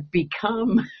 I have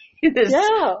become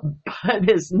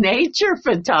this nature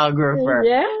photographer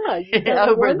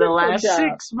over the last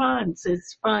 6 months.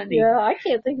 It's funny. Yeah, I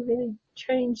can't think of any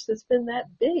change that's been that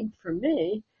big for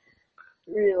me,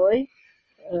 really,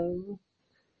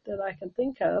 that I can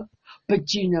think of.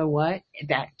 But you know what?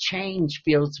 That change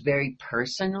feels very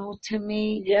personal to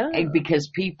me. Yeah. Because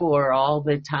people are all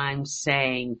the time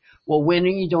saying, well, when are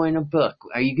you doing a book?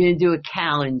 Are you going to do a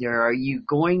calendar? Are you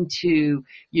going to,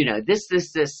 this?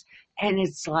 And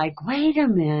it's like, wait a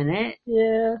minute.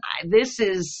 Yeah. This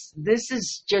is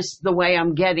just the way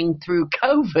I'm getting through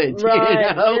COVID.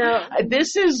 Right. Yeah.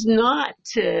 This is not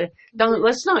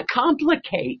let's not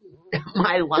complicate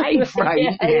my life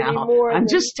right now. I'm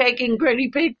just taking pretty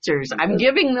pictures. I'm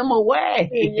giving them away.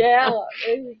 Yeah,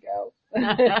 there you go.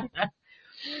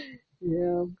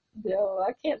 Yeah,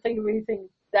 I can't think of anything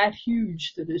that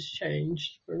huge that has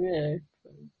changed for me.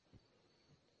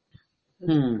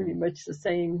 It's pretty much the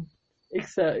same,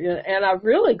 except, and I've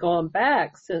really gone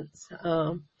back since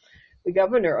the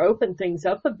governor opened things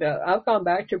up a bit. I've gone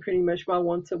back to pretty much my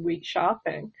once a week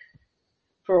shopping.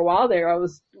 For a while there, I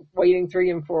was waiting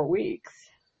 3 and 4 weeks,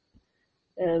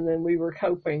 and then we were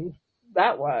coping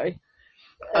that way.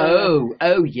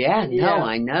 Yeah. No,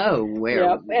 I know where.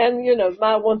 Yeah, and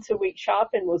my once a week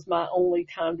shopping was my only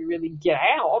time to really get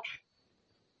out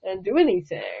and do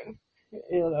anything.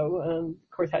 And of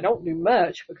course I don't do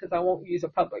much because I won't use a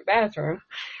public bathroom.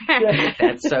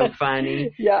 That's so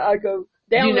funny. Yeah, I go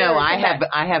down there. I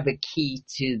have a key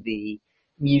to the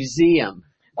museum.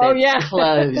 That's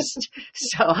closed.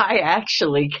 So I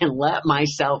actually can let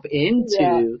myself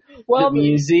into the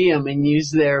museum and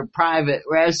use their private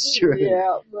restroom.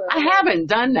 Yeah, I haven't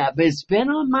done that, but it's been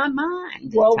on my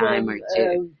mind a time or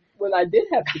two. When I did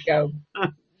have to go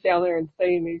down there and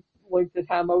stay any length of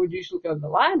time, I would usually go to the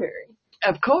library.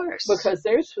 Of course. Because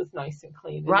theirs was nice and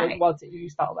clean and it wasn't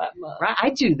used all that much. Right. I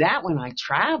do that when I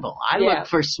travel. I look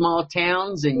for small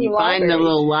towns and you find the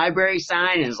little library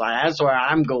sign and it's like, that's where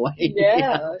I'm going.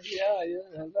 Yeah.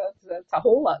 That's a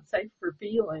whole lot safer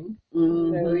feeling.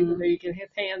 Mm-hmm. Even though you can hit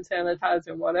hand sanitizer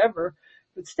and whatever,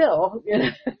 but still,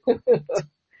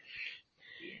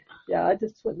 Yeah, I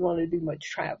just wouldn't want to do much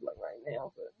traveling right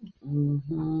now. But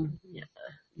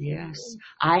Yes.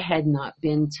 I had not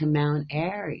been to Mount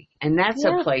Airy, and that's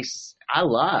a place I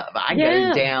love. I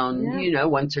go down,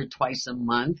 once or twice a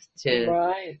month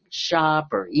to shop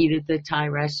or eat at the Thai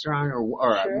restaurant or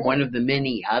one of the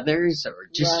many others, or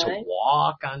just to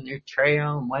walk on their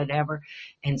trail and whatever.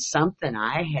 And something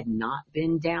I had not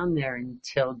been down there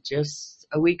until just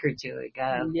a week or two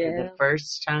ago for the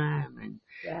first time. And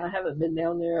I haven't been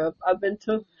down there. I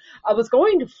was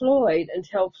going to Floyd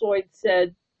until Floyd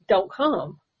said, don't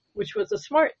come, which was a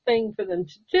smart thing for them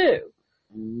to do.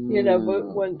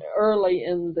 But when early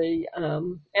in the,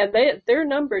 and their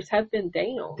numbers have been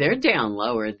down. They're down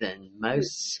lower than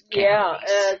most counties.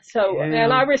 Yeah,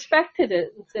 and I respected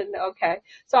it and said, okay.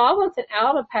 So I wasn't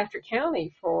out of Patrick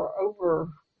County for over,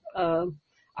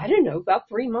 about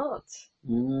 3 months.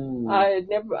 I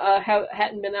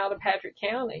hadn't been out of Patrick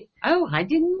County. Oh, I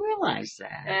didn't realize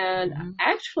that. And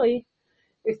actually,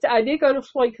 I did go to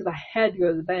Floyd because I had to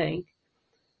go to the bank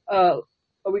a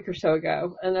week or so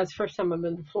ago, and that's the first time I've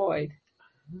been to Floyd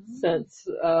since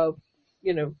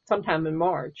sometime in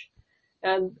March,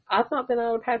 and I've not been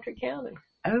out of Patrick County.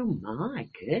 Oh my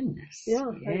goodness!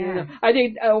 Yeah. I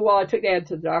did. I took Dad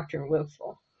to the doctor in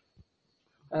Willisville.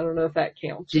 I don't know if that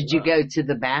counts. Did you go to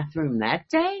the bathroom that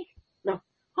day? No.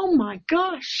 Oh my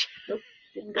gosh! Nope,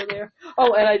 didn't go there.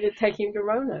 Oh, and I did take him to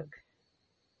Roanoke.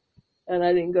 And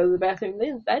I didn't go to the bathroom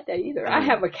that day either. I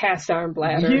have a cast iron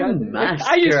bladder.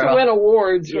 I used to win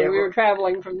awards when we were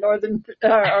traveling from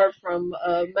from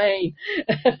Maine.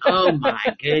 Oh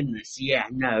my goodness! Yeah,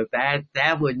 no,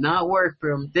 that would not work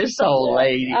for this old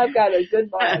lady. I've got a good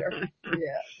bladder.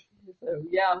 So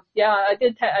I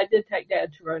did take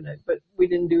Dad to Roanoke, but we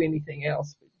didn't do anything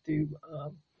else but do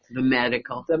the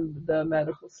medical, the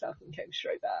medical stuff, and came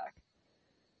straight back.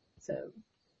 So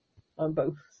on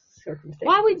both circumstances.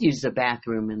 Well, I would use the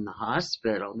bathroom in the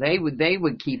hospital. They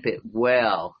would keep it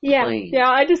well clean. Yeah,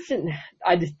 I just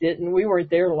didn't. We weren't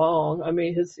there long. I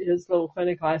mean, his little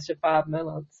clinic lasted 5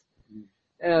 minutes.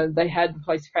 And they had the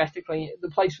place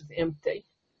was empty.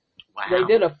 Wow. They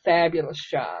did a fabulous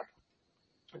job.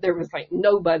 There was like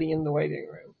nobody in the waiting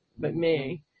room but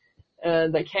me.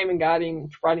 And they came and got him,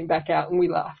 brought him back out, and we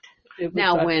left.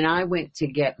 Now, when I went to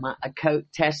get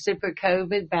tested for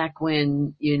COVID back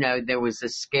when, there was a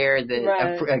scare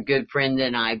that a good friend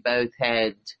and I both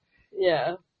had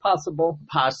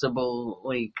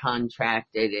possibly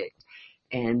contracted it.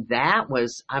 And that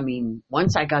was,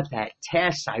 once I got that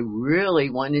test, I really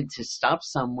wanted to stop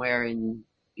somewhere and,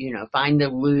 find a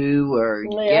loo or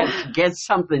get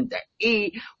something to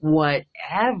eat,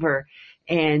 whatever.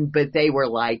 But they were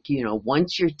like,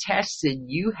 once you're tested,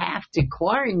 you have to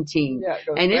quarantine. Yeah,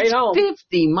 and it's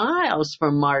 50 miles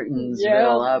from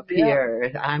Martinsville up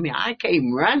here. I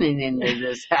came running into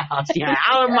this house,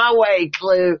 out of my way,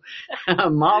 Clue.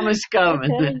 Mama's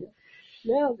coming.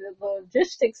 Yeah, the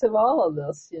logistics of all of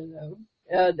this,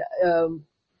 And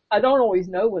I don't always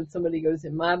know when somebody goes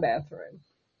in my bathroom,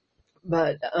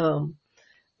 but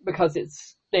because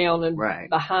it's down and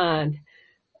behind.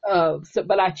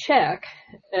 But I check,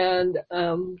 and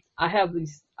I have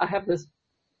this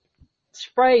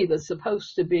spray that's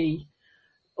supposed to be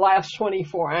last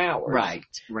 24 hours. Right.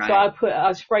 So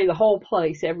I spray the whole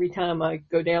place every time I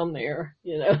go down there,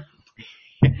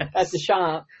 at the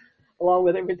shop, along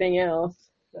with everything else.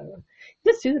 So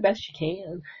just do the best you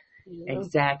can.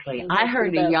 Exactly. I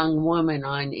heard a young woman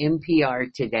on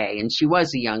NPR today, and she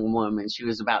was a young woman. She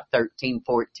was about 13,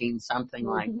 14, something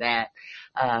like that,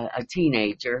 a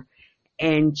teenager.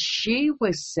 And she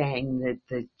was saying that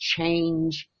the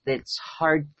change that's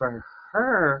hard for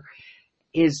her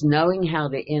is knowing how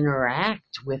to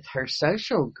interact with her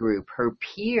social group, her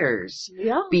peers,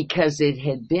 because it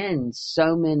had been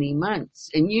so many months.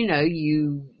 And, you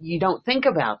don't think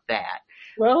about that.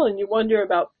 Well, and you wonder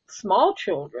about small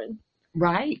children.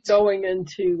 Right. Going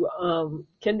into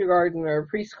kindergarten or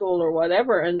preschool or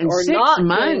whatever or 6 not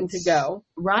months, going to go.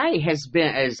 Right,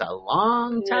 is a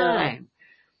long time.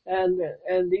 And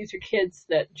these are kids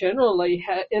that generally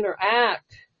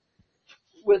interact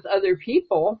with other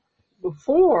people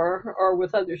before or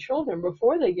with other children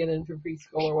before they get into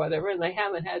preschool or whatever, and they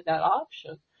haven't had that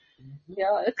option.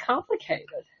 Yeah, it's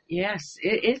complicated. Yes,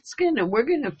 we're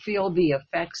gonna feel the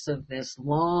effects of this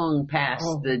long past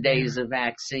the days of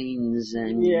vaccines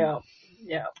and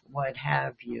what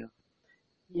have you.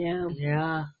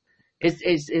 Yeah.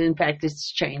 It's in fact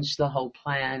it's changed the whole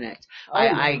planet.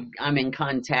 I'm in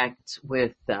contact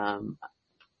with I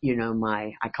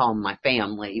call them my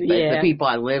family, but the people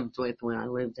I lived with when I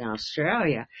lived in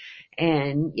Australia.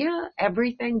 And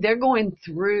everything they're going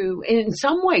through, in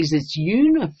some ways it's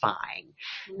unifying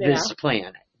this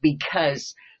planet,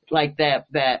 because like that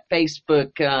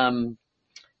Facebook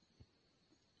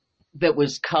that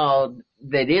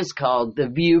is called The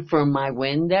View from My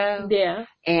Window. Yeah.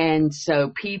 And so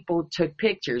people took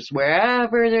pictures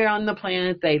wherever they're on the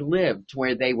planet they lived,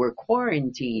 where they were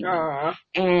quarantined.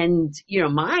 And,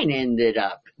 mine ended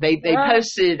up, they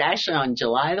posted actually on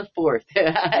July the 4th.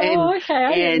 Okay.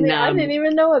 I didn't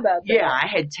even know about that. Yeah, I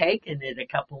had taken it a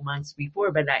couple months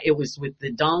before, but it was with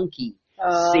the donkey.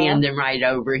 Standing right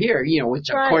over here, which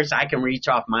of course I can reach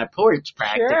off my porch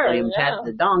practically and pet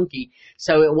the donkey.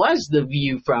 So it was the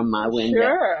view from my window.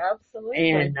 Sure,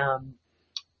 absolutely. And,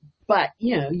 but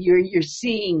you're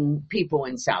seeing people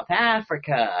in South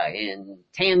Africa, in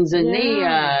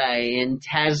Tanzania, in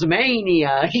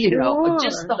Tasmania,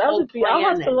 just the whole planet.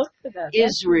 I'll have to look for that.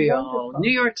 Israel,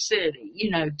 New York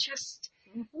City, just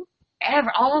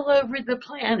all over the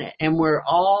planet. And we're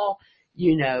all,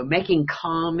 making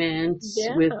comments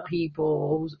with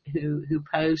people who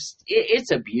post.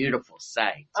 It's a beautiful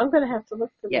sight. I'm going to have to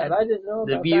look for that. I didn't know about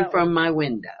that. The view from my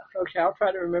window. Okay, I'll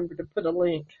try to remember to put a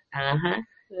link. Uh-huh.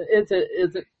 Is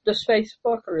it just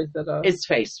Facebook or is it It's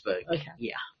Facebook. Okay.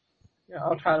 Yeah.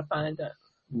 I'll try to find it.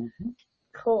 Mm-hmm.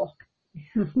 Cool.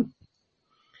 The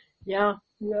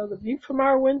view from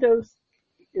our windows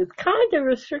is kind of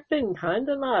restricting, kind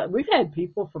of not. We've had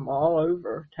people from all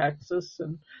over Texas,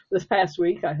 and this past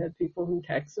week I had people from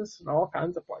Texas and all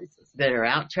kinds of places that are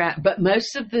out but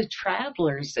most of the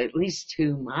travelers, at least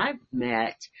whom I've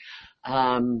met,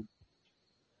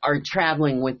 are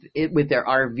traveling with their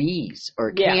RVs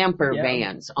or camper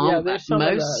vans. There's some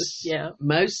of those.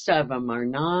 Most of them are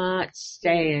not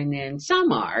staying in.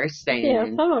 Some are staying in.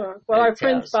 Yeah, some are. Well, our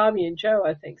friends Bobby and Joe,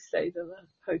 I think, stayed in a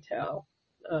hotel.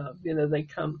 They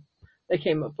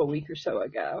came up a week or so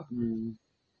ago,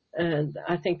 and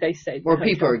I think they stayed. Or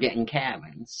people are getting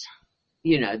cabins.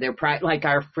 they're like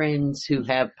our friends who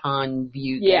have Pond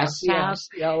View Yeah, Guest House,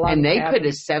 yeah, a lot and of they put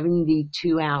a cabins.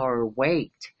 72-hour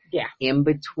wait Yeah. in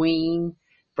between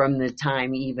from the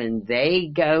time even they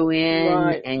go in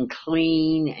Right. and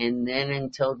clean and then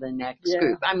until the next Yeah.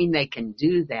 group. I mean, they can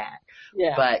do that,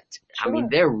 Yeah. but I Sure. mean,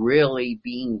 they're really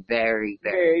being very,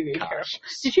 Very, very very careful.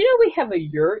 cautious. Did you know we have a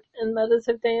yurt in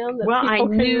Medicine Dam that Well, I people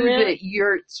can knew rent? that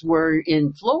yurts were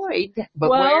in Floyd, but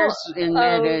Well, where's in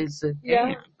Medicine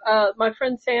Yeah. Dam? My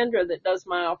friend Sandra that does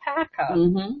my alpaca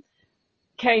Mm-hmm.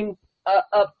 came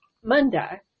up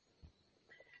Monday,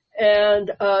 and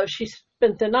she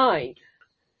spent the night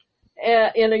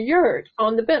in a yurt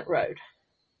on the Bent Road.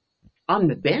 On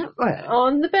the Bent Road.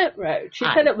 On the Bent Road. She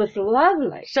said it was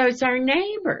lovely. So it's our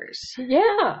neighbors.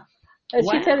 Yeah. And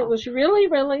she said Wow. it was really,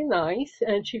 really nice,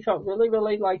 and she felt really,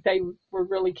 really like they were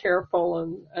really careful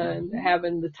and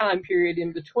having the time period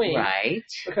in between. Right.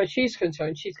 Because she's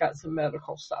concerned she's got some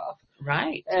medical stuff.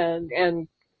 Right. And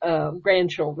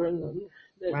grandchildren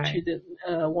that Right. she didn't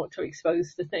want to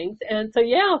expose to things. And so,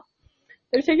 yeah,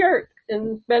 there's a yurt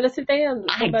in Medicine Dam.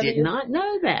 I did not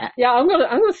know that. Yeah, I'm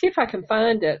gonna see if I can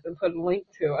find it and put a link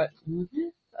to it.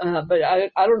 Mm-hmm. But I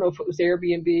don't know if it was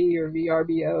Airbnb or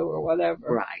VRBO or whatever.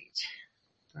 Right.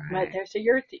 But Right. there's a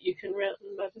yurt that you can rent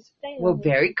in Medicine Dam. Well,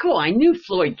 very cool. I knew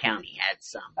Floyd County had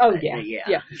some. Oh but,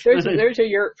 yeah. There's a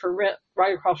yurt for rent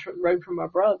right across the road from my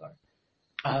brother.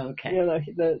 Okay. You know,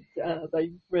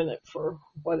 they rent it for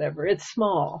whatever. It's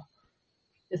small.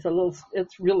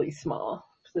 It's really small.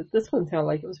 So this one sounded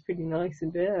like it was pretty nice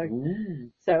and big.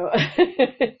 Mm. So,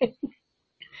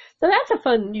 so that's a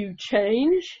fun new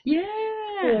change.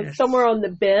 Yes. Somewhere on the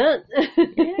Bent.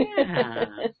 Yeah.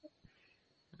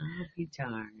 I'll be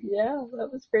darned. Yeah,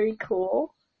 that was very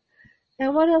cool.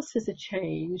 And what else is a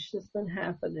change that's been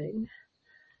happening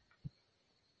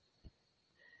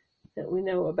that we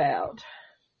know about?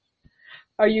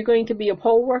 Are you going to be a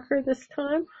poll worker this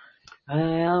time?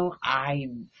 Well, I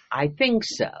think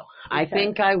so. I Okay.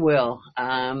 think I will.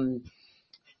 I'm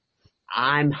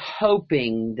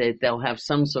hoping that they'll have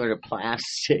some sort of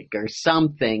plastic or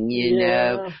something, you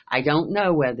know. I don't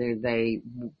know whether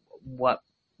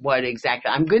what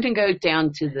exactly. I'm going to go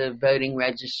down to the voting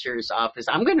registrar's office.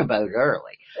 I'm going to vote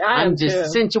early. I'm too.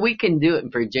 Since we can do it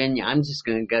in Virginia, I'm just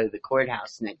going to go to the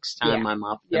courthouse next time I'm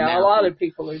off the mountain. A lot of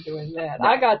people are doing that.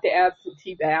 I got the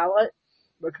absentee ballot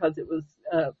because it was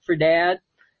for Dad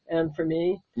and for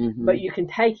me, Mm-hmm. but you can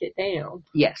take it down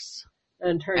Yes,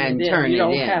 and turn And it in. turn You it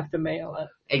don't in. have to mail it.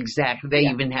 exactly. They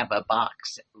Yeah. even have a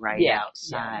box right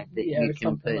outside that or you can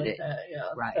something put like it. that, yeah.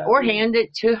 Right. So, Or hand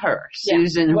it to her. Yeah.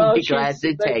 Susan Well, will be glad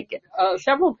to they- take it.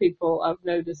 Several people I've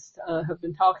noticed have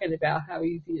been talking about how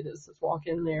easy it is to walk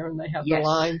in there and they have Yes. the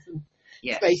lines and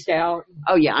Yes. spaced out.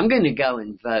 Oh, yeah. I'm going to go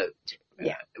and vote.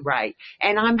 Yeah. Right.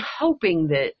 And I'm hoping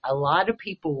that a lot of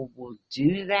people will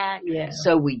do that Yeah.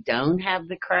 so we don't have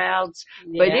the crowds.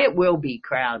 Yeah. But it will be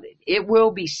crowded. It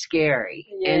will be scary.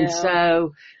 Yeah. And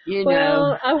so, you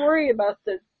Well, know. I worry about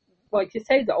like you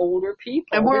say, the older people.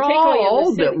 And we're particularly in all the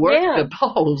old city. that work Yeah. the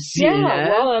polls, Yeah, you know.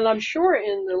 well, and I'm sure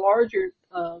in the larger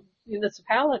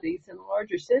municipalities and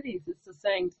larger cities, it's the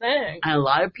same thing. A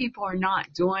lot of people are not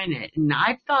doing it. And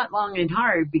I've thought long and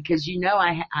hard because, you know,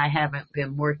 I haven't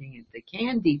been working at the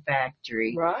candy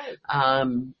factory. Right.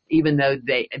 Even though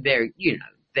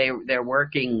they're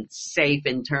working safe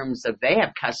in terms of they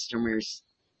have customers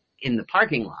in the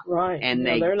parking lot. Right. And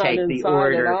Yeah, they they're not take the inside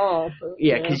order. At all, but,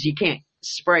 Yeah, because you can't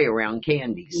spray around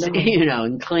candies, No. you know,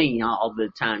 and clean all the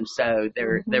time. So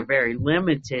they're very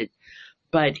limited.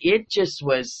 But it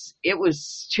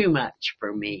was too much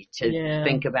for me to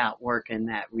think about working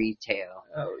that retail.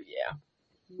 Oh, yeah.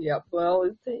 Yep. Well,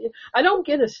 I don't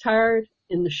get as tired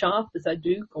in the shop as I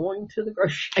do going to the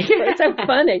grocery store. It's so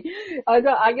funny. I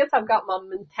guess I've got my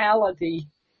mentality.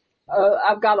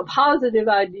 I've got a positive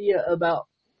idea about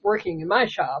working in my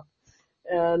shop.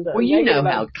 And Well, you know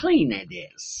how clean it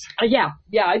is. Yeah,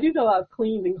 I do know I've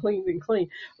cleaned and cleaned and cleaned.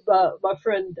 But my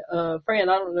friend Fran,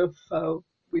 I don't know if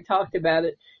we talked about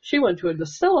it. She went to a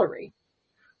distillery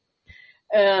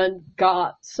and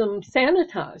got some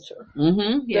sanitizer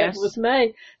Yes. that was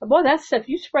made. Boy, that stuff,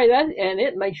 you spray that and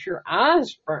it makes your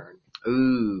eyes burn.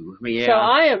 Ooh, yeah. So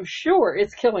I am sure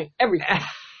it's killing everything.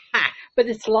 But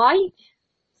it's light,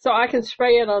 so I can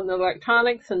spray it on the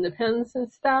electronics and the pens and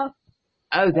stuff.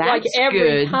 Oh, that's like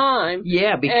every good. time.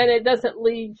 Yeah, and it doesn't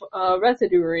leave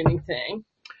residue or anything.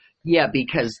 Yeah,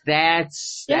 because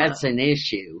that's an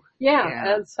issue.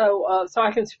 Yeah. And so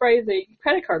I can spray the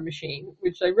credit card machine,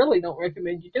 which they really don't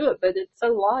recommend you do it, but it's so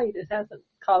light it hasn't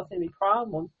caused any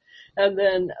problem. And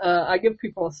then I give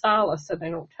people a stylus so they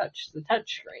don't touch the touch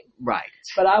screen. Right.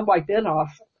 But I wipe it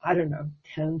off I don't know,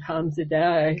 10 times a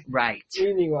day. Right.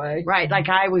 Anyway. Right. Like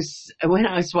when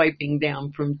I was wiping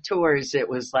down from tours, it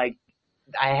was like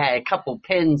I had a couple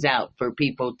pins out for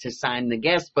people to sign the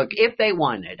guest book if they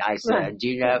wanted, I said, Right.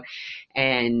 you know,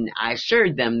 and I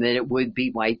assured them that it would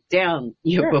be wiped down,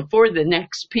 you know, Sure. before the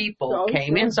next people Oh,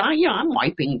 came sure. in. So, you know, I'm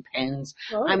wiping pens.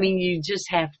 Oh, I mean, you just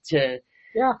have to.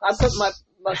 yeah, I put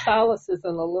my styluses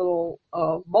in a little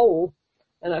bowl,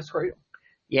 and I screw them.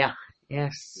 Yeah.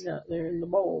 Yes. Yeah, they're in the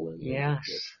bowl. And Yes.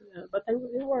 but it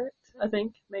worked, I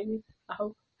think, maybe, I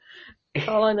hope. That's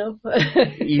all I know.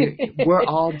 We're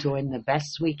all doing the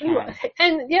best we can.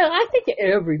 And, yeah, I think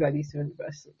everybody's doing the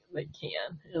best they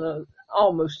can in an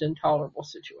almost intolerable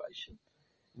situation,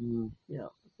 Mm. you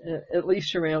know, at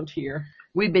least around here.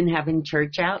 We've been having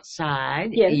church outside.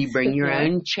 Yes. You bring your Yeah.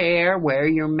 own chair, wear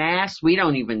your mask. We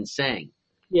don't even sing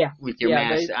Yeah. with your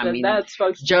mask. I mean, that's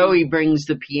supposed to Joey brings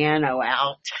the piano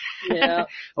out be, yeah,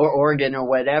 or organ or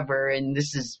whatever, and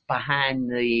this is behind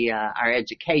the our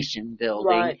education building.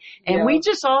 right. And yeah. we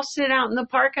just all sit out in the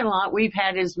parking lot. We've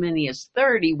had as many as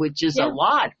 30, which is Yeah. a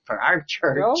lot for our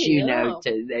church, Oh, you yeah. know,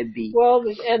 to be. Well,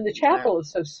 and the chapel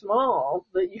is so small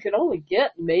that you can only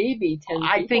get maybe 10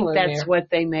 I people think in that's there. what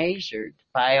they measured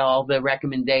by all the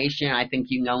recommendation. I think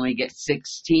you can only get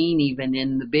 16 even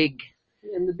in the big,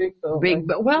 In the big building.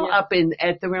 well, yeah. up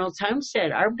at the Reynolds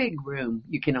Homestead, our big room,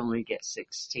 you can only get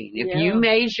 16. If Yeah. you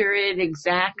measure it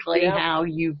exactly Yeah. how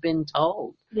you've been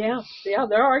told. Yeah,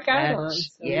 there are guidelines.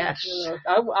 And, yes. you know,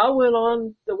 I went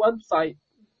on the website,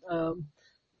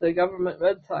 the government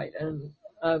website, and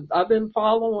I've been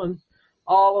following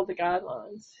all of the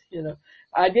guidelines. You know,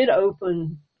 I did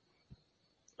open.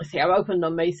 See, I opened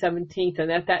on May 17th,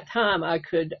 and at that time I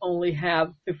could only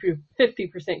have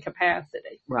 50%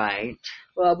 capacity. Right.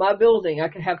 Well, my building I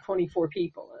could have 24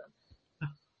 people in.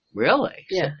 Really?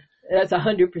 Yeah, that's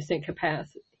 100%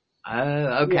 capacity.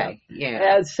 Oh, okay.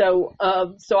 Yeah. And so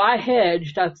I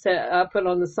hedged. I put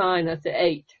on the sign. I said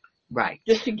 8, Right.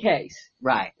 just in case.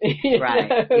 Right. You Right.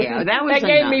 know? Yeah, that was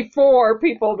gave enough. me 4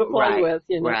 people to play Right. with.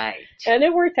 You know, Right. and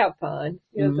it worked out fine.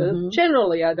 You know, so Mhm.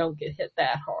 generally, I don't get hit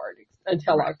that hard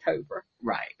until Right. October.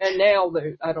 Right. And now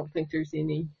I don't think there's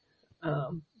any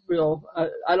real.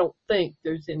 I don't think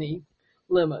there's any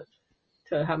limit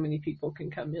to how many people can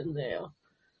come in now.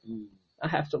 Mm. I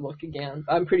have to look again.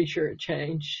 I'm pretty sure it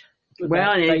changed. with Well,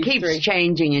 that and it phase keeps 3.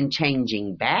 changing and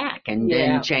changing back and Yeah.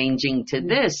 then changing to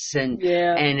this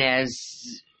Yeah. and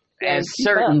as Yeah, keep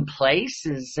certain up.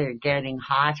 places are getting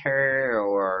hotter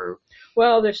or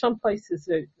Well, there's some places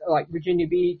that, like Virginia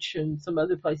Beach and some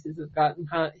other places have gotten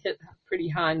hit pretty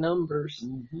high numbers.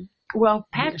 well,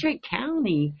 Patrick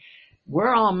County,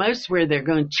 we're almost where they're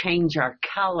going to change our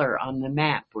color on the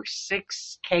map. We're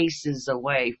 6 cases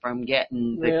away from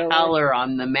getting the Really? color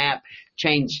on the map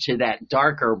changed to that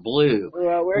darker blue,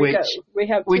 Well, which we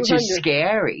have 200, which is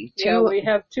scary. Yeah, we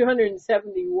have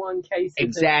 271 cases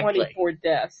Exactly. and 24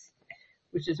 deaths,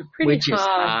 which is a pretty which is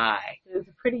high, It's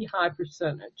a pretty high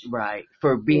percentage. right,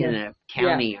 for being a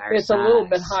county our It's size. a little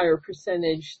bit higher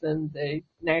percentage than the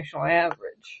national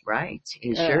average. Right,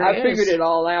 it sure I is. figured it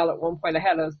all out at one point. I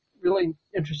had a really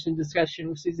interesting discussion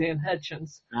with Suzanne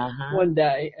Hutchins Uh-huh. one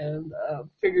day and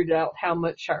figured out how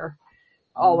much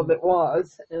all of it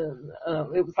was, and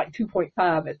it was like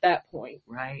 2.5 at that point,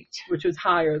 Right. which was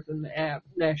higher than the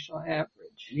national average.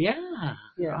 Yeah,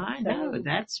 Yeah, I so- know.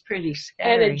 That's pretty And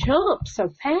scary. it jumped so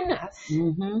fast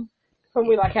Mm-hmm. from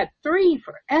we like had 3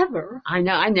 forever. I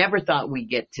know. I never thought we'd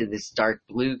get to this dark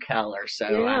blue color. So,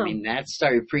 I Yeah. mean, that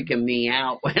started freaking me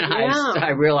out when Yeah.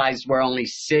 I realized we're only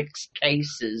 6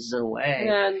 cases away.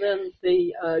 And then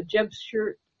the Jeb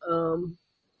Stewart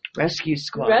Rescue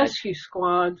squad. rescue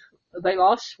squad, they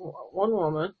lost one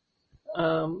woman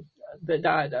that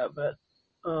died of it.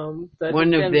 That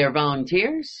One had of been- their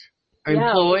volunteers or yeah,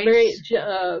 employees.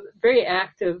 very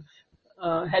active,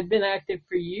 had been active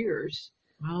for years.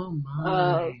 Oh,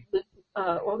 my.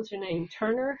 What was her name?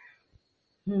 Turner?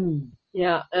 Hmm.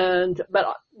 Yeah, but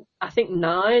I think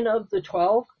 9 of the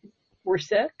 12 were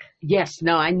sick. Yes,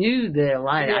 no, I knew that a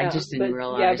lot. I just didn't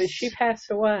realize. Yeah, but she passed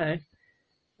away,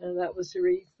 and that was the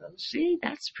reason. See,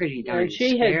 that's pretty You know, darn she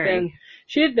scary.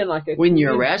 had been like a When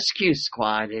your community- rescue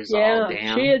squad is yeah, all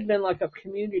down. she had been like a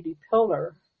community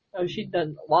pillar. She'd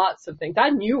done lots of things. I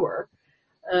knew her,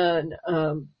 and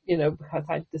you know, because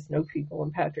I just know people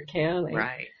in Patrick County,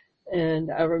 Right.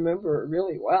 and I remember her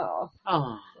really well.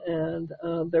 Oh, And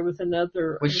there was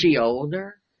another. was she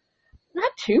older?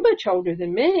 Not too much older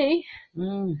than me,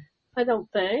 Mm. I don't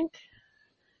think.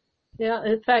 Yeah,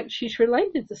 in fact, she's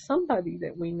related to somebody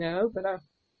that we know, but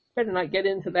better not get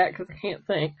into that because I can't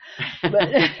think. But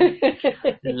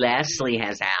Leslie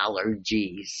has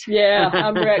allergies. yeah,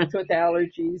 I'm wrecked with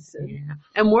allergies. Yeah.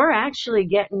 And we're actually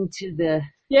getting to the...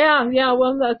 Yeah.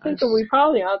 Well, I think that we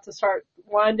probably ought to start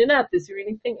winding up. Is there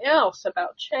anything else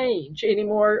about change? Any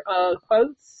more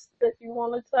quotes that you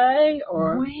want to say?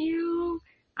 Or Well,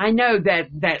 I know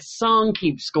that song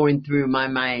keeps going through my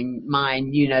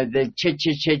mind, you know, the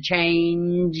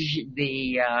change,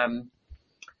 the,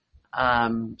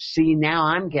 see, now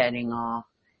I'm getting all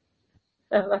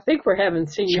I think we're having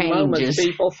senior moments, changes.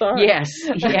 people. Sorry. Yes.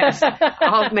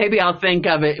 Maybe I'll think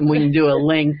of it and we can do a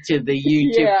link to the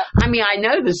YouTube. Yeah. I mean, I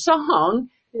know the song,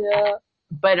 Yeah.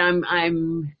 but I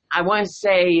want to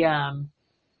say,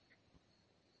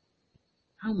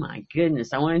 oh my goodness,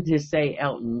 I wanted to say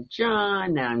Elton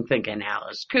John. Now I'm thinking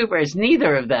Alice Cooper. It's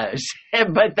neither of those,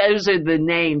 but those are the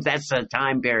names. That's the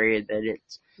time period that it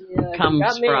comes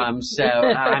from. So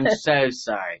I'm so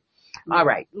sorry. All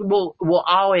right. We'll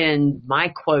all end my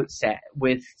quote set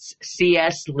with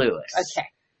C.S. Lewis. Okay.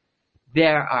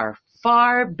 There are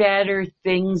far better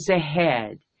things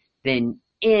ahead than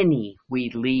any we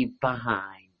leave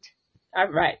behind. All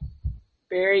right.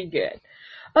 Very good.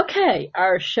 Okay.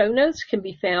 Our show notes can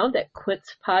be found at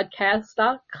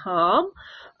quintspodcast.com.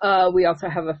 We also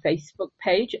have a Facebook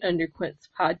page under Quint's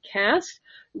Podcast.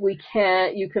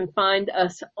 You can find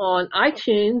us on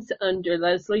iTunes under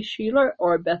Leslie Schuler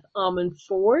or Beth Almond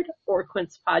Ford or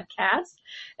Quint's Podcast.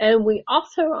 And we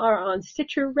also are on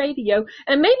Stitcher Radio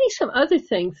and maybe some other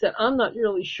things that I'm not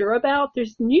really sure about.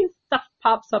 There's new stuff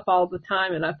pops up all the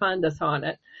time and I find us on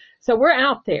it. So we're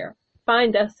out there.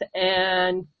 Find us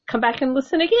and come back and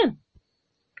listen again.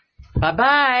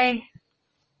 Bye-bye.